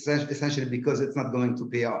think it's essentially because it's not going to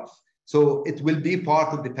pay off. So it will be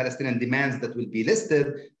part of the Palestinian demands that will be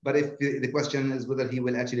listed. But if the question is whether he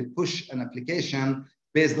will actually push an application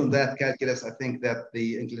based on that calculus, I think that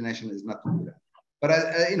the inclination is not to do that. But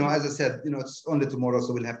as I said, it's only tomorrow,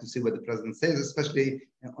 so we'll have to see what the president says, especially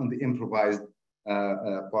on the improvised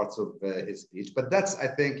parts of his speech. But I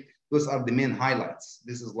think those are the main highlights.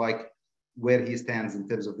 This is like where he stands in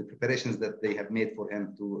terms of the preparations that they have made for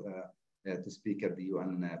him to speak at the UN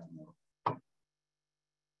tomorrow.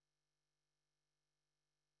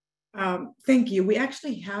 Thank you. We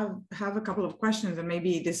actually have a couple of questions, and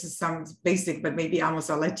maybe this is some basic, but maybe Amos,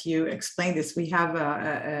 I'll let you explain this. We have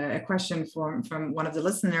a question from one of the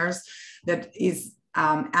listeners that is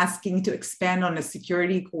asking to expand on the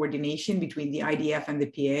security coordination between the IDF and the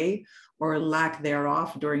PA, or lack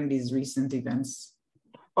thereof during these recent events.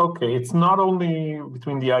 Okay, it's not only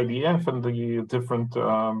between the IDF and the different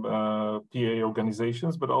PA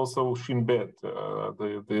organizations, but also Shin Bet,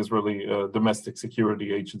 the Israeli domestic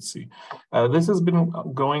security agency. This has been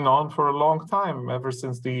going on for a long time, ever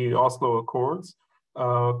since the Oslo Accords.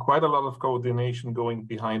 Quite a lot of coordination going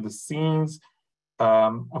behind the scenes.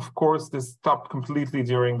 Of course, this stopped completely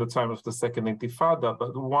during the time of the Second Intifada,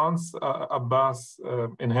 but once Abbas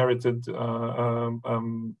inherited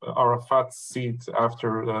Arafat's seat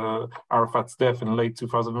after Arafat's death in late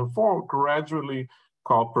 2004, gradually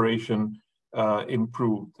cooperation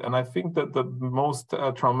improved. And I think that the most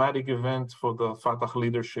traumatic event for the Fatah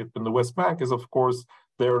leadership in the West Bank is, of course,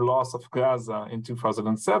 their loss of Gaza in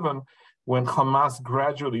 2007, when Hamas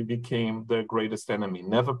gradually became their greatest enemy.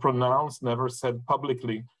 Never pronounced, never said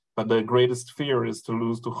publicly, but their greatest fear is to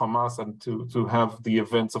lose to Hamas and to have the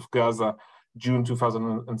events of Gaza, June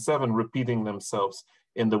 2007, repeating themselves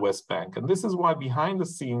in the West Bank. And this is why behind the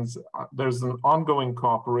scenes, there's an ongoing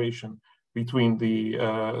cooperation between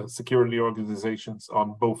the security organizations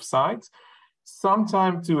on both sides,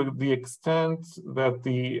 sometimes to the extent that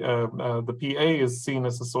the PA is seen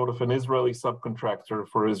as a sort of an Israeli subcontractor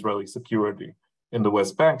for Israeli security in the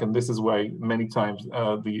West Bank. And this is why many times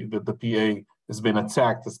the PA has been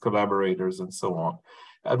attacked as collaborators and so on.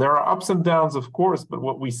 There are ups and downs, of course, but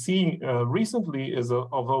what we see recently is,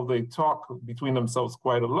 although they talk between themselves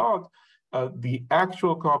quite a lot, the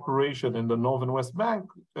actual cooperation in the Northern West Bank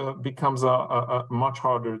becomes a much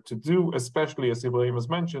harder to do, especially, as Ibrahim has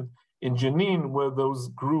mentioned, in Jenin, where those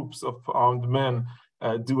groups of armed men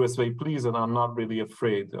do as they please and are not really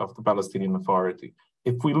afraid of the Palestinian Authority.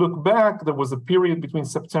 If we look back, there was a period between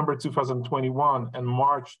September 2021 and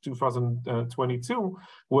March 2022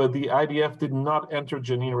 where the IDF did not enter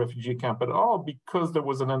Jenin refugee camp at all, because there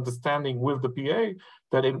was an understanding with the PA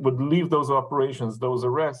that it would leave those operations, those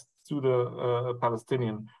arrests, to the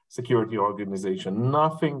Palestinian Security Organization.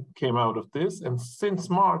 Nothing came out of this, and since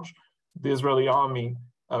March, the Israeli army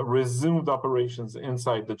resumed operations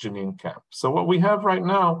inside the Jenin camp. So what we have right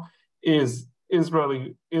now is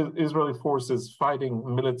Israeli forces fighting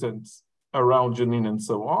militants around Jenin and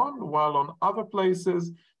so on, while on other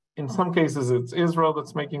places, in some cases it's Israel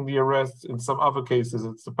that's making the arrests, in some other cases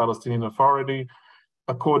it's the Palestinian Authority,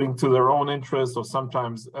 according to their own interests, or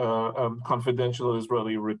sometimes confidential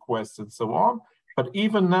Israeli requests and so on. But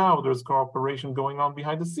even now, there's cooperation going on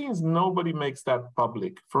behind the scenes. Nobody makes that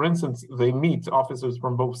public. For instance, they meet officers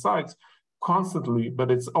from both sides constantly,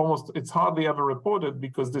 but it's hardly ever reported,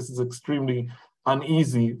 because this is extremely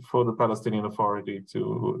uneasy for the Palestinian Authority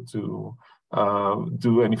to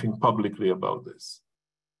do anything publicly about this.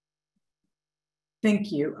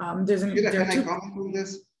 Thank you. Can I comment on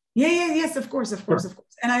this? Yes, of course.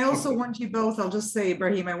 And I also want you both, I'll just say,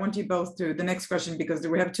 Ibrahim, I want you both to the next question, because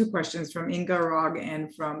we have two questions from Inga Rog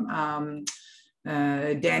and from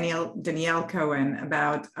Danielle Cohen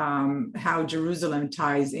about how Jerusalem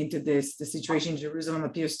ties into this. The situation in Jerusalem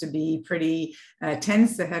appears to be pretty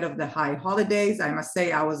tense ahead of the high holidays. I must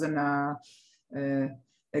say I was in a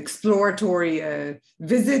exploratory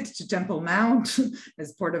visit to Temple Mount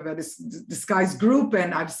as part of a disguised group,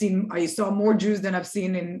 and I saw more Jews than I've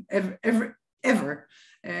seen in ever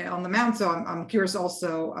on the Mount. So I'm curious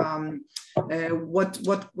also, how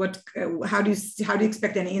do you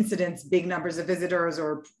expect any incidents, big numbers of visitors,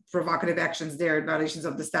 or provocative actions there, violations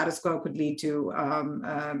of the status quo, could lead to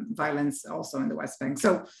violence also in the West Bank?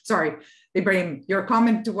 So sorry, Ibrahim, your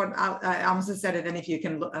comment to what Amos has said, and then if you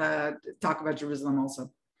can talk about Jerusalem also.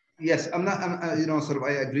 Yes, I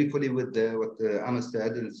agree fully with what Amos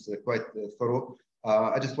said. It's quite thorough.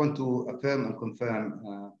 I just want to affirm and confirm,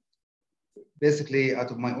 basically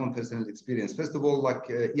out of my own personal experience. First of all,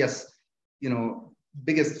 yes,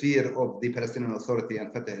 biggest fear of the Palestinian Authority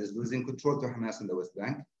and Fatah is losing control to Hamas in the West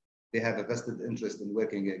Bank. They have a vested interest in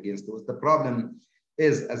working against those. The problem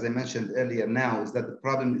is, as I mentioned earlier now, is that the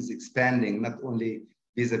problem is expanding, not only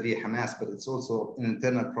vis-a-vis Hamas, but it's also an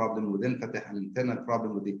internal problem within Fatah, an internal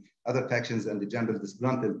problem with the other factions and the general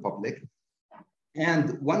disgruntled public.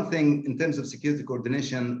 And one thing in terms of security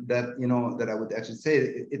coordination that that I would actually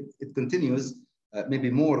say, it continues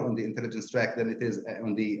maybe more on the intelligence track than it is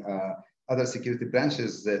on the other security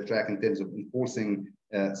branches track, in terms of enforcing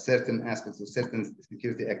certain aspects of certain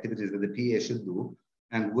security activities that the PA should do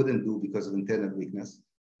and wouldn't do because of internal weakness.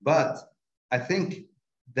 But I think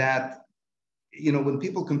that when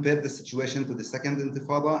people compare the situation to the second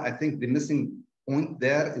Intifada, I think the missing point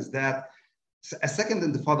there is that a second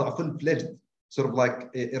Intifada, a full-fledged sort of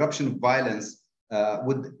eruption of violence,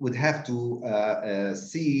 would have to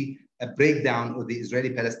see a breakdown of the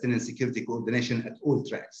Israeli-Palestinian security coordination at all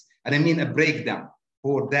tracks. And I mean a breakdown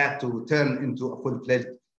for that to turn into a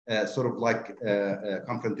full-fledged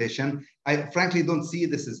confrontation. I frankly don't see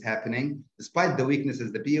this is happening. Despite the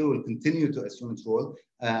weaknesses, the PA will continue to assume its role.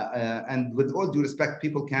 And with all due respect,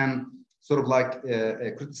 people can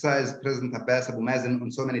criticize President Abbas, Abu Mazen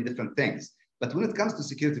on so many different things. But when it comes to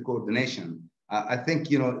security coordination, I think,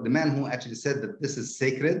 the man who actually said that this is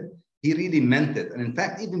sacred, he really meant it. And in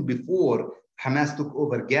fact, even before Hamas took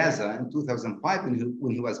over Gaza in 2005,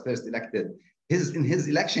 when he was first elected, in his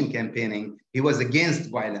election campaigning, he was against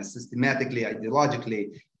violence systematically,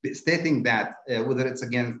 ideologically, stating that whether it's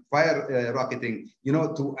against fire rocketing,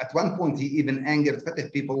 at one point he even angered Fatah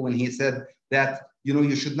people when he said that,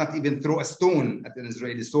 you should not even throw a stone at an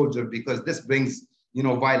Israeli soldier because this brings,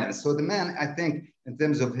 violence. So the man, I think, in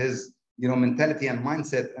terms of his, mentality and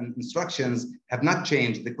mindset and instructions have not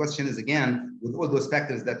changed. The question is, again, with all those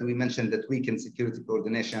factors that we mentioned that weaken security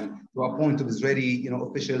coordination to a point of Israeli,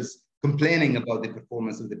 officials complaining about the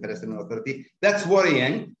performance of the Palestinian Authority. That's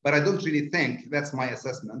worrying, but I don't really think, that's my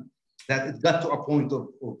assessment, that it got to a point of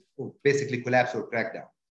basically collapse or crackdown.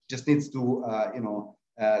 Just needs to,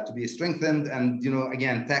 to be strengthened, and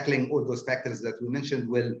again, tackling all those factors that we mentioned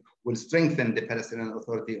will strengthen the Palestinian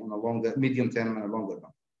Authority on a longer, medium term and a longer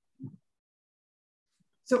run.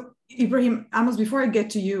 So Ibrahim, Amos, before I get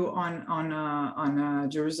to you on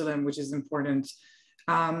Jerusalem, which is important,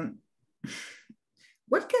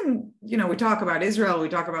 what can, we talk about Israel, we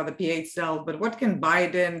talk about the PA itself, but what can the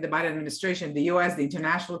Biden administration, the US, the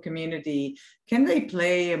international community, can they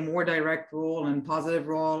play a more direct role and positive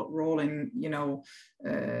role in,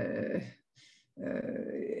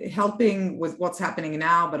 helping with what's happening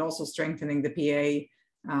now, but also strengthening the PA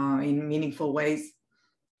in meaningful ways?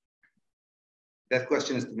 That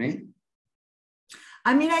question is to me?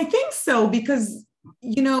 I mean, I think so, because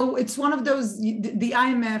it's one of those, the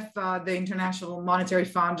IMF, the International Monetary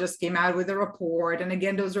Fund, just came out with a report. And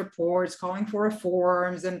again, those reports calling for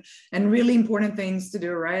reforms and really important things to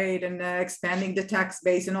do, right? And expanding the tax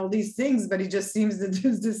base and all these things. But it just seems that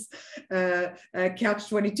there's this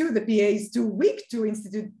catch-22. The PA is too weak to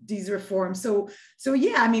institute these reforms. So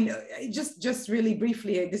yeah, I mean, just really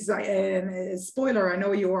briefly, this is a spoiler. I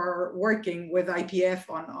know you are working with IPF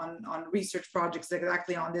on research projects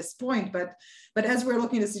exactly on this point, but as we're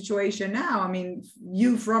looking at the situation now, I mean,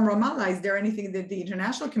 you from Ramallah, is there anything that the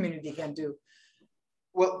international community can do?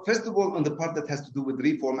 Well, first of all, on the part that has to do with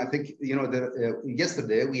reform, I think,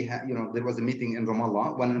 yesterday we had, there was a meeting in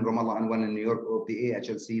Ramallah, one in Ramallah and one in New York, of the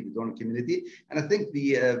AHLC, the donor community. And I think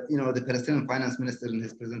the Palestinian finance minister in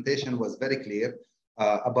his presentation was very clear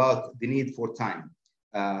about the need for time.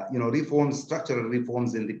 Reforms, structural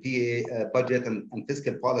reforms in the PA budget and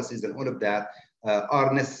fiscal policies and all of that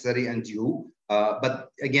are necessary and due. But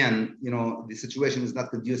again, the situation is not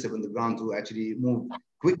conducive on the ground to actually move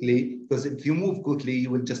quickly, because if you move quickly, you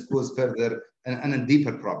will just cause further and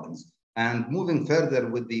deeper problems. And moving further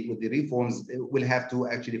with the reforms, we'll have to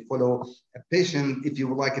actually follow a patient, if you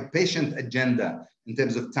would like, a patient agenda in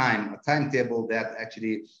terms of time, a timetable that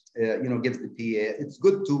actually, gives the PA. It's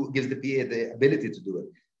good to give the PA the ability to do it.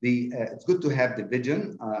 It's good to have the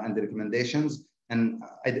vision and the recommendations, and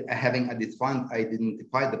having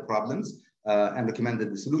identified the problems and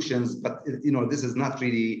recommended the solutions. But this is not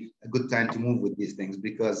really a good time to move with these things,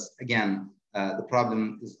 because again, the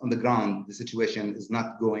problem is on the ground. The situation is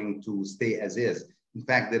not going to stay as is. In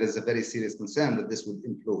fact, there is a very serious concern that this would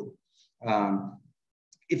implode.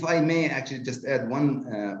 If I may actually just add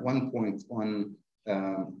one point on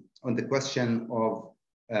the question of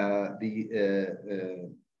the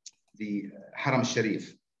Haram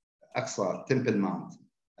Sharif, Aqsa, Temple Mount,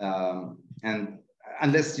 and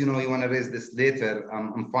unless you want to raise this later,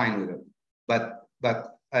 I'm fine with it. But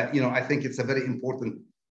I think it's a very important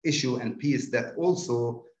issue and piece that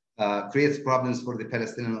also creates problems for the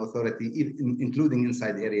Palestinian Authority, including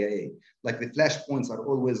inside Area A. Like, the flashpoints are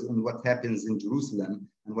always on what happens in Jerusalem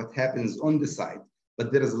and what happens on the site,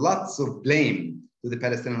 but there is lots of blame to the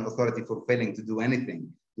Palestinian Authority for failing to do anything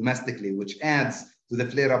domestically, which adds to the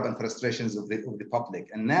flare-up and frustrations of the public.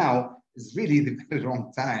 And now is really the very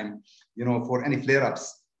wrong time, for any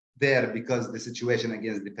flare-ups there, because the situation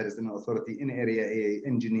against the Palestinian Authority in Area A,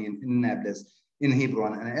 in Jenin, in Nablus, in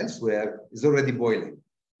Hebron, and elsewhere is already boiling.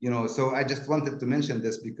 So I just wanted to mention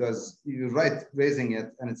this because you're right raising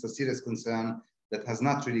it, and it's a serious concern that has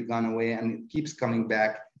not really gone away, and it keeps coming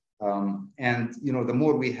back. And the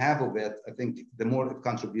more we have of it, I think the more it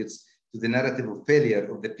contributes to the narrative of failure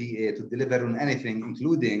of the PA to deliver on anything,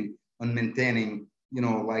 including on maintaining,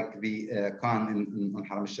 like the calm on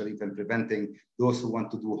Haram al-Sharif, and preventing those who want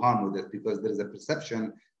to do harm with it, because there is a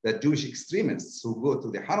perception that Jewish extremists who go to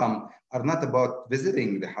the Haram are not about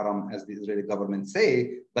visiting the Haram, as the Israeli government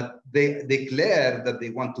say, but they declare that they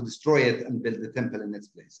want to destroy it and build the temple in its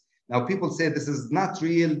place. Now, people say this is not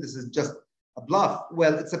real, this is just a bluff.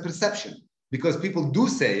 Well, it's a perception, because people do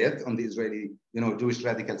say it on the Israeli, Jewish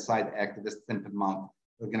radical side activist Temple Mount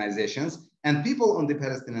organizations, and people on the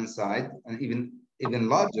Palestinian side, and even even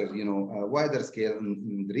larger, wider scale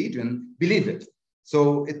in the region, believe it.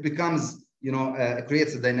 So it becomes,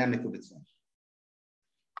 creates a dynamic of its own.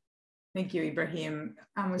 Thank you, Ibrahim.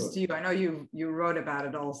 Amos, to you. I know you wrote about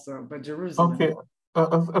it also, but Jerusalem. Okay,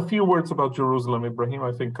 a few words about Jerusalem. Ibrahim,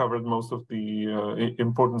 I think, covered most of the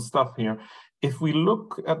important stuff here. If we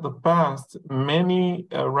look at the past, many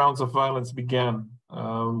rounds of violence began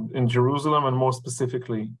in Jerusalem, and more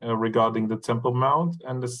specifically regarding the Temple Mount,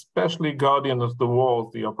 and especially Guardian of the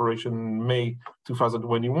Walls, the Operation May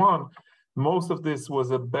 2021. Most of this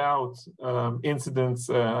was about incidents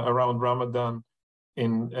around Ramadan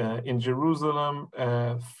in Jerusalem,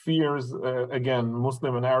 fears, again,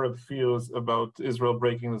 Muslim and Arab fears about Israel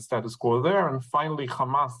breaking the status quo there, and finally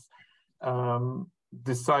Hamas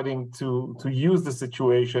deciding to use the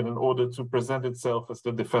situation in order to present itself as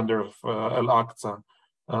the defender of Al-Aqsa,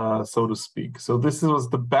 so to speak. So this was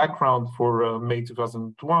the background for May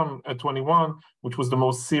 2021, which was the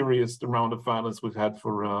most serious round of violence we've had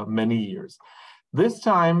for many years. This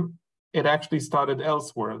time, it actually started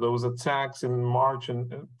elsewhere. Those attacks in March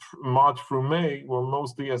through May were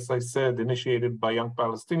mostly, as I said, initiated by young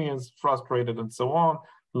Palestinians, frustrated and so on,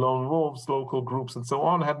 lone wolves, local groups and so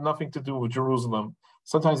on, had nothing to do with Jerusalem.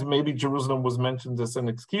 Sometimes maybe Jerusalem was mentioned as an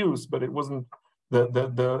excuse, but it wasn't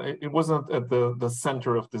it wasn't at the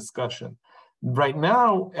center of discussion. Right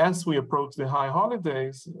now, as we approach the high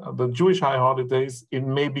holidays, the Jewish high holidays, it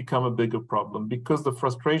may become a bigger problem because the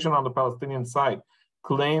frustration on the Palestinian side,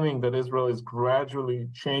 claiming that Israel is gradually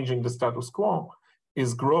changing the status quo,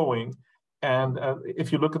 is growing. And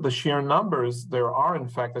if you look at the sheer numbers, there are, in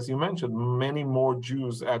fact, as you mentioned, many more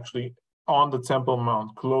Jews actually on the Temple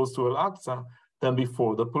Mount, close to Al-Aqsa, than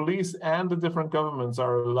before. The police and the different governments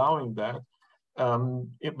are allowing that.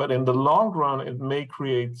 But in the long run, it may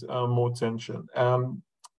create more tension.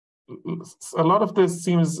 A lot of this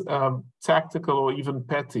seems tactical or even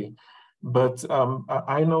petty. But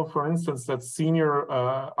I know, for instance, that senior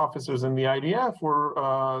officers in the IDF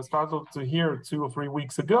were startled to hear 2 or 3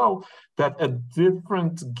 weeks ago that a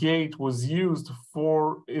different gate was used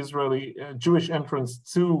for Israeli Jewish entrance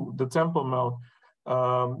to the Temple Mount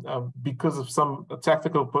because of some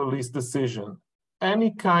tactical police decision.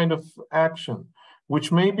 Any kind of action,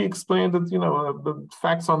 which may be explained that, the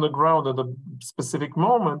facts on the ground at a specific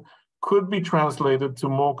moment, could be translated to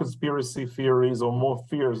more conspiracy theories or more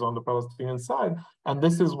fears on the Palestinian side. And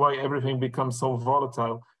this is why everything becomes so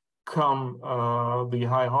volatile come the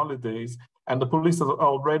high holidays. And the police has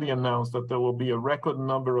already announced that there will be a record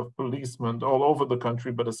number of policemen all over the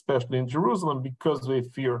country, but especially in Jerusalem, because they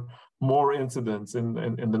fear more incidents in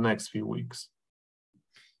the next few weeks.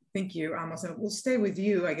 Thank you, Amos. And we'll stay with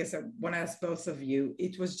you. I guess I want to ask both of you.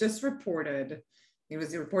 It was just reported, it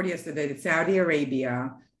was reported yesterday that Saudi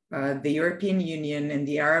Arabia, the European Union and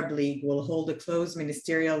the Arab League will hold a closed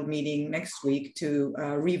ministerial meeting next week to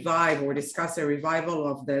revive or discuss a revival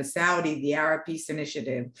of the Arab Peace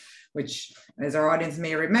Initiative, which, as our audience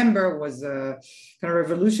may remember, was a kind of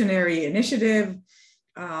revolutionary initiative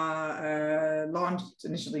launched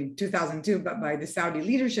initially in 2002 by the Saudi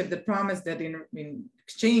leadership that promised that in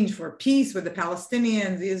exchange for peace with the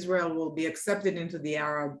Palestinians, Israel will be accepted into the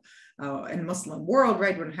Arab and Muslim world,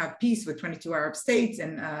 right? We're going to have peace with 22 Arab states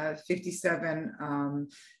and 57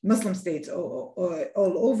 Muslim states all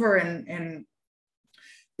over. And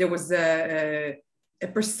there was a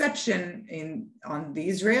perception on the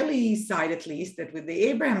Israeli side, at least, that with the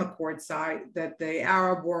Abraham Accord side, that the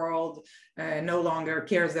Arab world no longer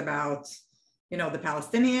cares about, the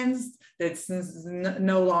Palestinians. That's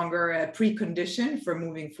no longer a precondition for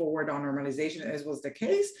moving forward on normalization, as was the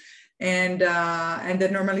case. And the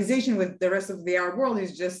normalization with the rest of the Arab world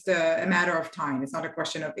is just a matter of time. It's not a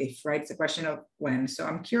question of if, right? It's a question of when. So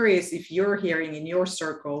I'm curious if you're hearing in your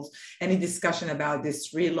circles any discussion about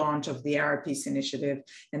this relaunch of the Arab Peace Initiative,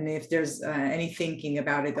 and if there's any thinking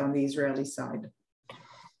about it on the Israeli side.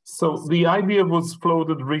 So the idea was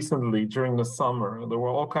floated recently during the summer. There were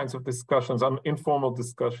all kinds of discussions, informal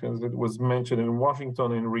discussions. It was mentioned in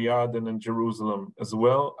Washington, in Riyadh, and in Jerusalem as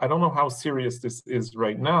well. I don't know how serious this is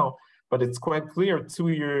right now, but it's quite clear 2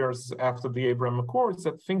 years after the Abraham Accords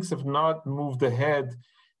that things have not moved ahead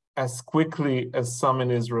as quickly as some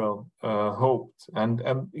in Israel hoped. And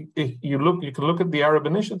if you can look at the Arab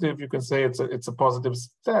Initiative, you can say it's a positive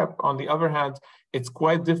step. On the other hand, It's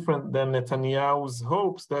quite different than Netanyahu's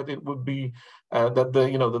hopes that it would be that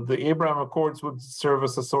the Abraham Accords would serve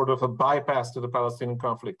as a sort of a bypass to the Palestinian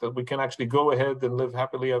conflict, that we can actually go ahead and live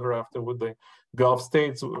happily ever after with the Gulf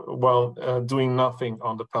states while doing nothing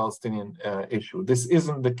on the Palestinian issue. This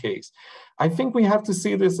isn't the case. I think we have to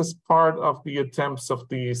see this as part of the attempts of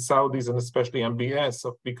the Saudis and especially MBS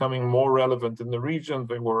of becoming more relevant in the region.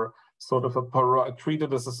 They were sort of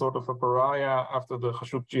treated as a sort of a pariah after the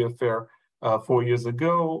Khashoggi affair 4 years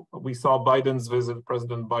ago. We saw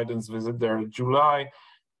President Biden's visit there in July.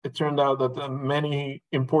 It turned out that many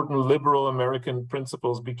important liberal American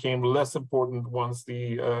principles became less important once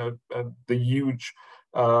the huge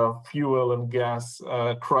fuel and gas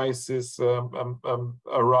crisis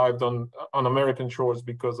arrived on American shores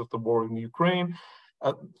because of the war in Ukraine.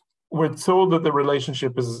 We're told that the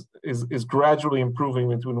relationship is gradually improving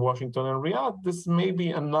between Washington and Riyadh. This may be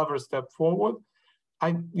another step forward.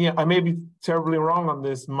 I may be terribly wrong on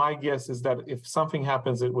this. My guess is that if something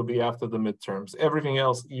happens, it will be after the midterms. Everything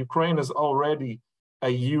else, Ukraine is already a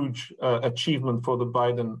huge achievement for the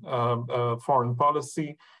Biden foreign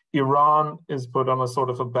policy. Iran is put on a sort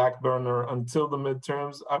of a back burner until the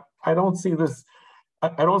midterms. I don't see this.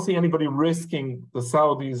 I don't see anybody risking the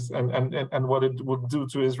Saudis and what it would do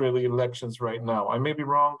to Israeli elections right now. I may be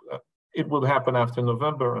wrong. It will happen after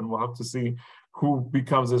November, and we'll have to see who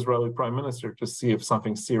becomes Israeli prime minister to see if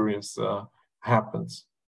something serious happens.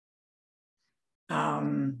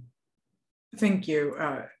 Thank you,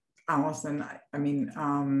 Allison. I mean,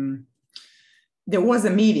 there was a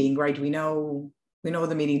meeting, right? We know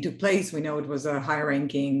the meeting took place. We know it was a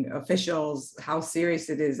high-ranking officials. How serious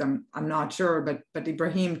it is, I'm not sure. But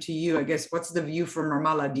Ibrahim, to you, I guess, what's the view from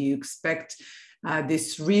Ramallah? Do you expect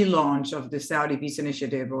this relaunch of the Saudi peace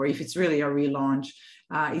initiative, or if it's really a relaunch,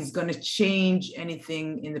 is going to change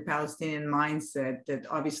anything in the Palestinian mindset that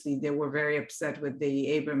obviously they were very upset with the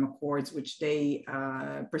Abraham Accords, which they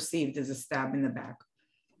perceived as a stab in the back?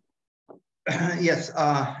 Yes,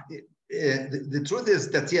 the truth is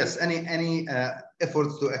that yes, any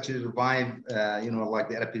efforts to actually revive, like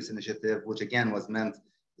the Arab Peace Initiative, which again was meant,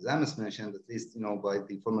 as Amos mentioned, at least by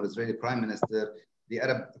the former Israeli Prime Minister, the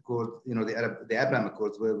Arab Accord, the Abraham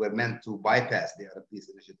Accords were meant to bypass the Arab Peace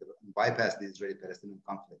Initiative and bypass the Israeli-Palestinian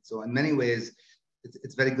conflict. So in many ways,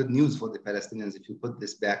 it's very good news for the Palestinians if you put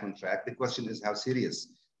this back on track. The question is how serious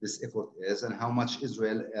this effort is and how much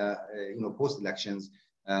Israel, post-elections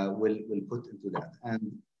will put into that.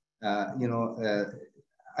 And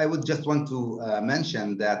I would just want to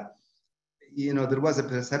mention that there was a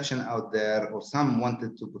perception out there, or some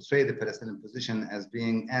wanted to portray the Palestinian position as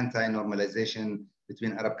being anti-normalization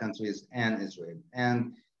between Arab countries and Israel.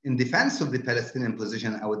 And in defense of the Palestinian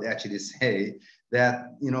position, I would actually say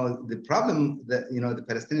that, the problem that, the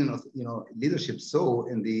Palestinian, leadership saw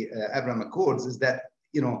in the Abraham Accords is that,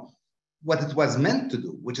 what it was meant to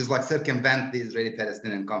do, which is like circumvent the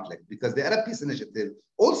Israeli-Palestinian conflict, because the Arab Peace Initiative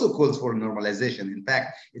also calls for normalization. In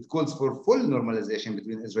fact, it calls for full normalization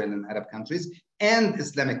between Israel and Arab countries and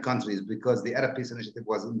Islamic countries, because the Arab Peace Initiative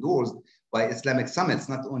was endorsed by Islamic summits,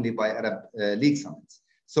 not only by Arab League summits.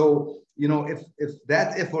 So, if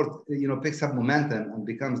that effort, picks up momentum and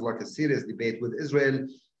becomes like a serious debate with Israel,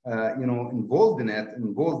 involved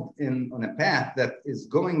on a path that is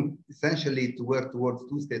going essentially to work towards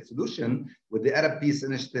two-state solution with the Arab Peace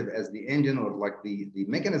Initiative as the engine or like the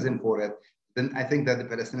mechanism for it, then I think that the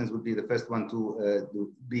Palestinians would be the first one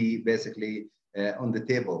to be basically on the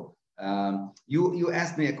table. You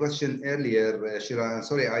asked me a question earlier, Shira.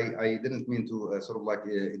 Sorry, I didn't mean to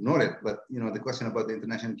ignore it, but the question about the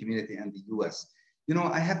international community and the US.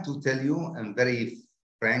 I have to tell you, I'm very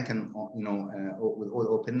frank and with all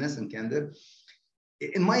openness and candor.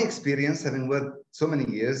 In my experience, having worked so many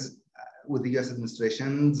years with the US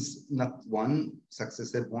administrations, not one,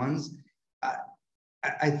 successive ones,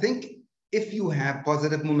 I think if you have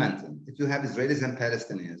positive momentum, if you have Israelis and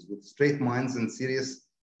Palestinians with straight minds and serious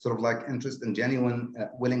interest and genuine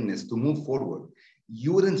willingness to move forward,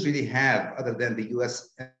 you wouldn't really have, other than the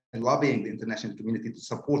US lobbying the international community to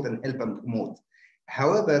support and help and promote.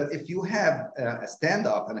 However, if you have a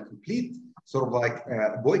standoff and a complete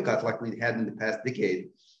boycott like we had in the past decade,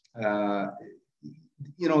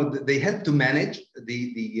 they help to manage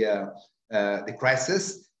the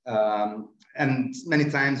crisis, and many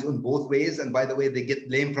times on both ways. And by the way, they get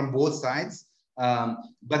blamed from both sides.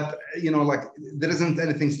 But there isn't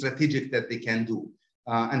anything strategic that they can do.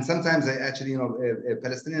 And sometimes I actually, fellow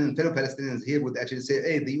Palestinians here would actually say,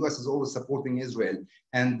 hey, the US is always supporting Israel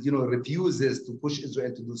and, refuses to push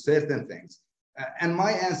Israel to do certain things. And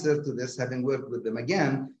my answer to this, having worked with them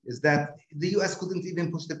again, is that the US couldn't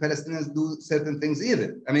even push the Palestinians to do certain things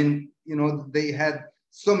either. I mean, you know, they had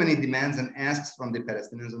so many demands and asks from the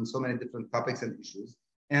Palestinians on so many different topics and issues,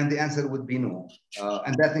 and the answer would be no.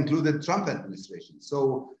 And that included Trump administration.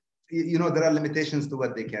 So, you know, there are limitations to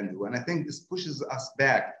what they can do. And I think this pushes us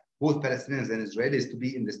back, both Palestinians and Israelis, to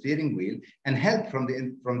be in the steering wheel, and help from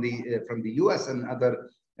the US and other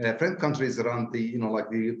friend countries around the, you know, like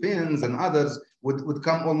the Europeans and others would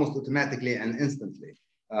come almost automatically and instantly.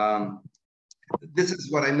 This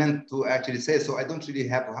is what I meant to actually say. So I don't really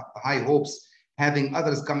have high hopes having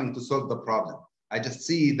others coming to solve the problem. I just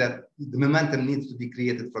see that the momentum needs to be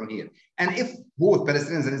created from here. And if both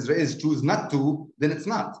Palestinians and Israelis choose not to, then it's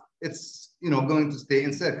not. It's, you know, going to stay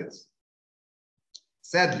in circles,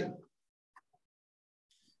 sadly.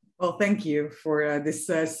 Well, thank you for this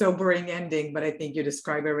sobering ending, but I think you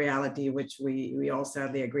describe a reality which we all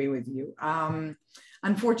sadly agree with you.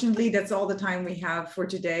 Unfortunately, that's all the time we have for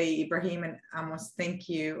today. Ibrahim and Amos, thank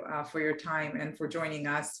you for your time and for joining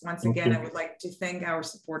us. Once again, I would like to thank our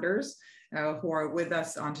supporters who are with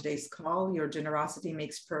us on today's call. Your generosity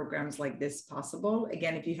makes programs like this possible.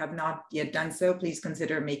 Again, if you have not yet done so, please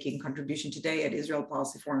consider making a contribution today at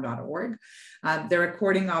israelpolicyforum.org. The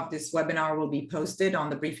recording of this webinar will be posted on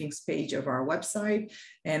the briefings page of our website.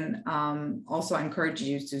 And also I encourage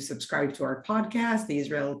you to subscribe to our podcast, the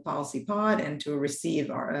Israel Policy Pod, and to receive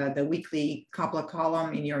the weekly Qapla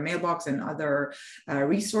column in your mailbox and other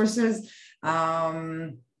resources.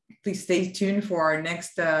 Please stay tuned for our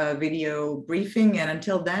next video briefing. And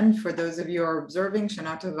until then, for those of you who are observing,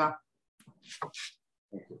 Shana Tova.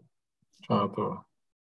 Shana Tova.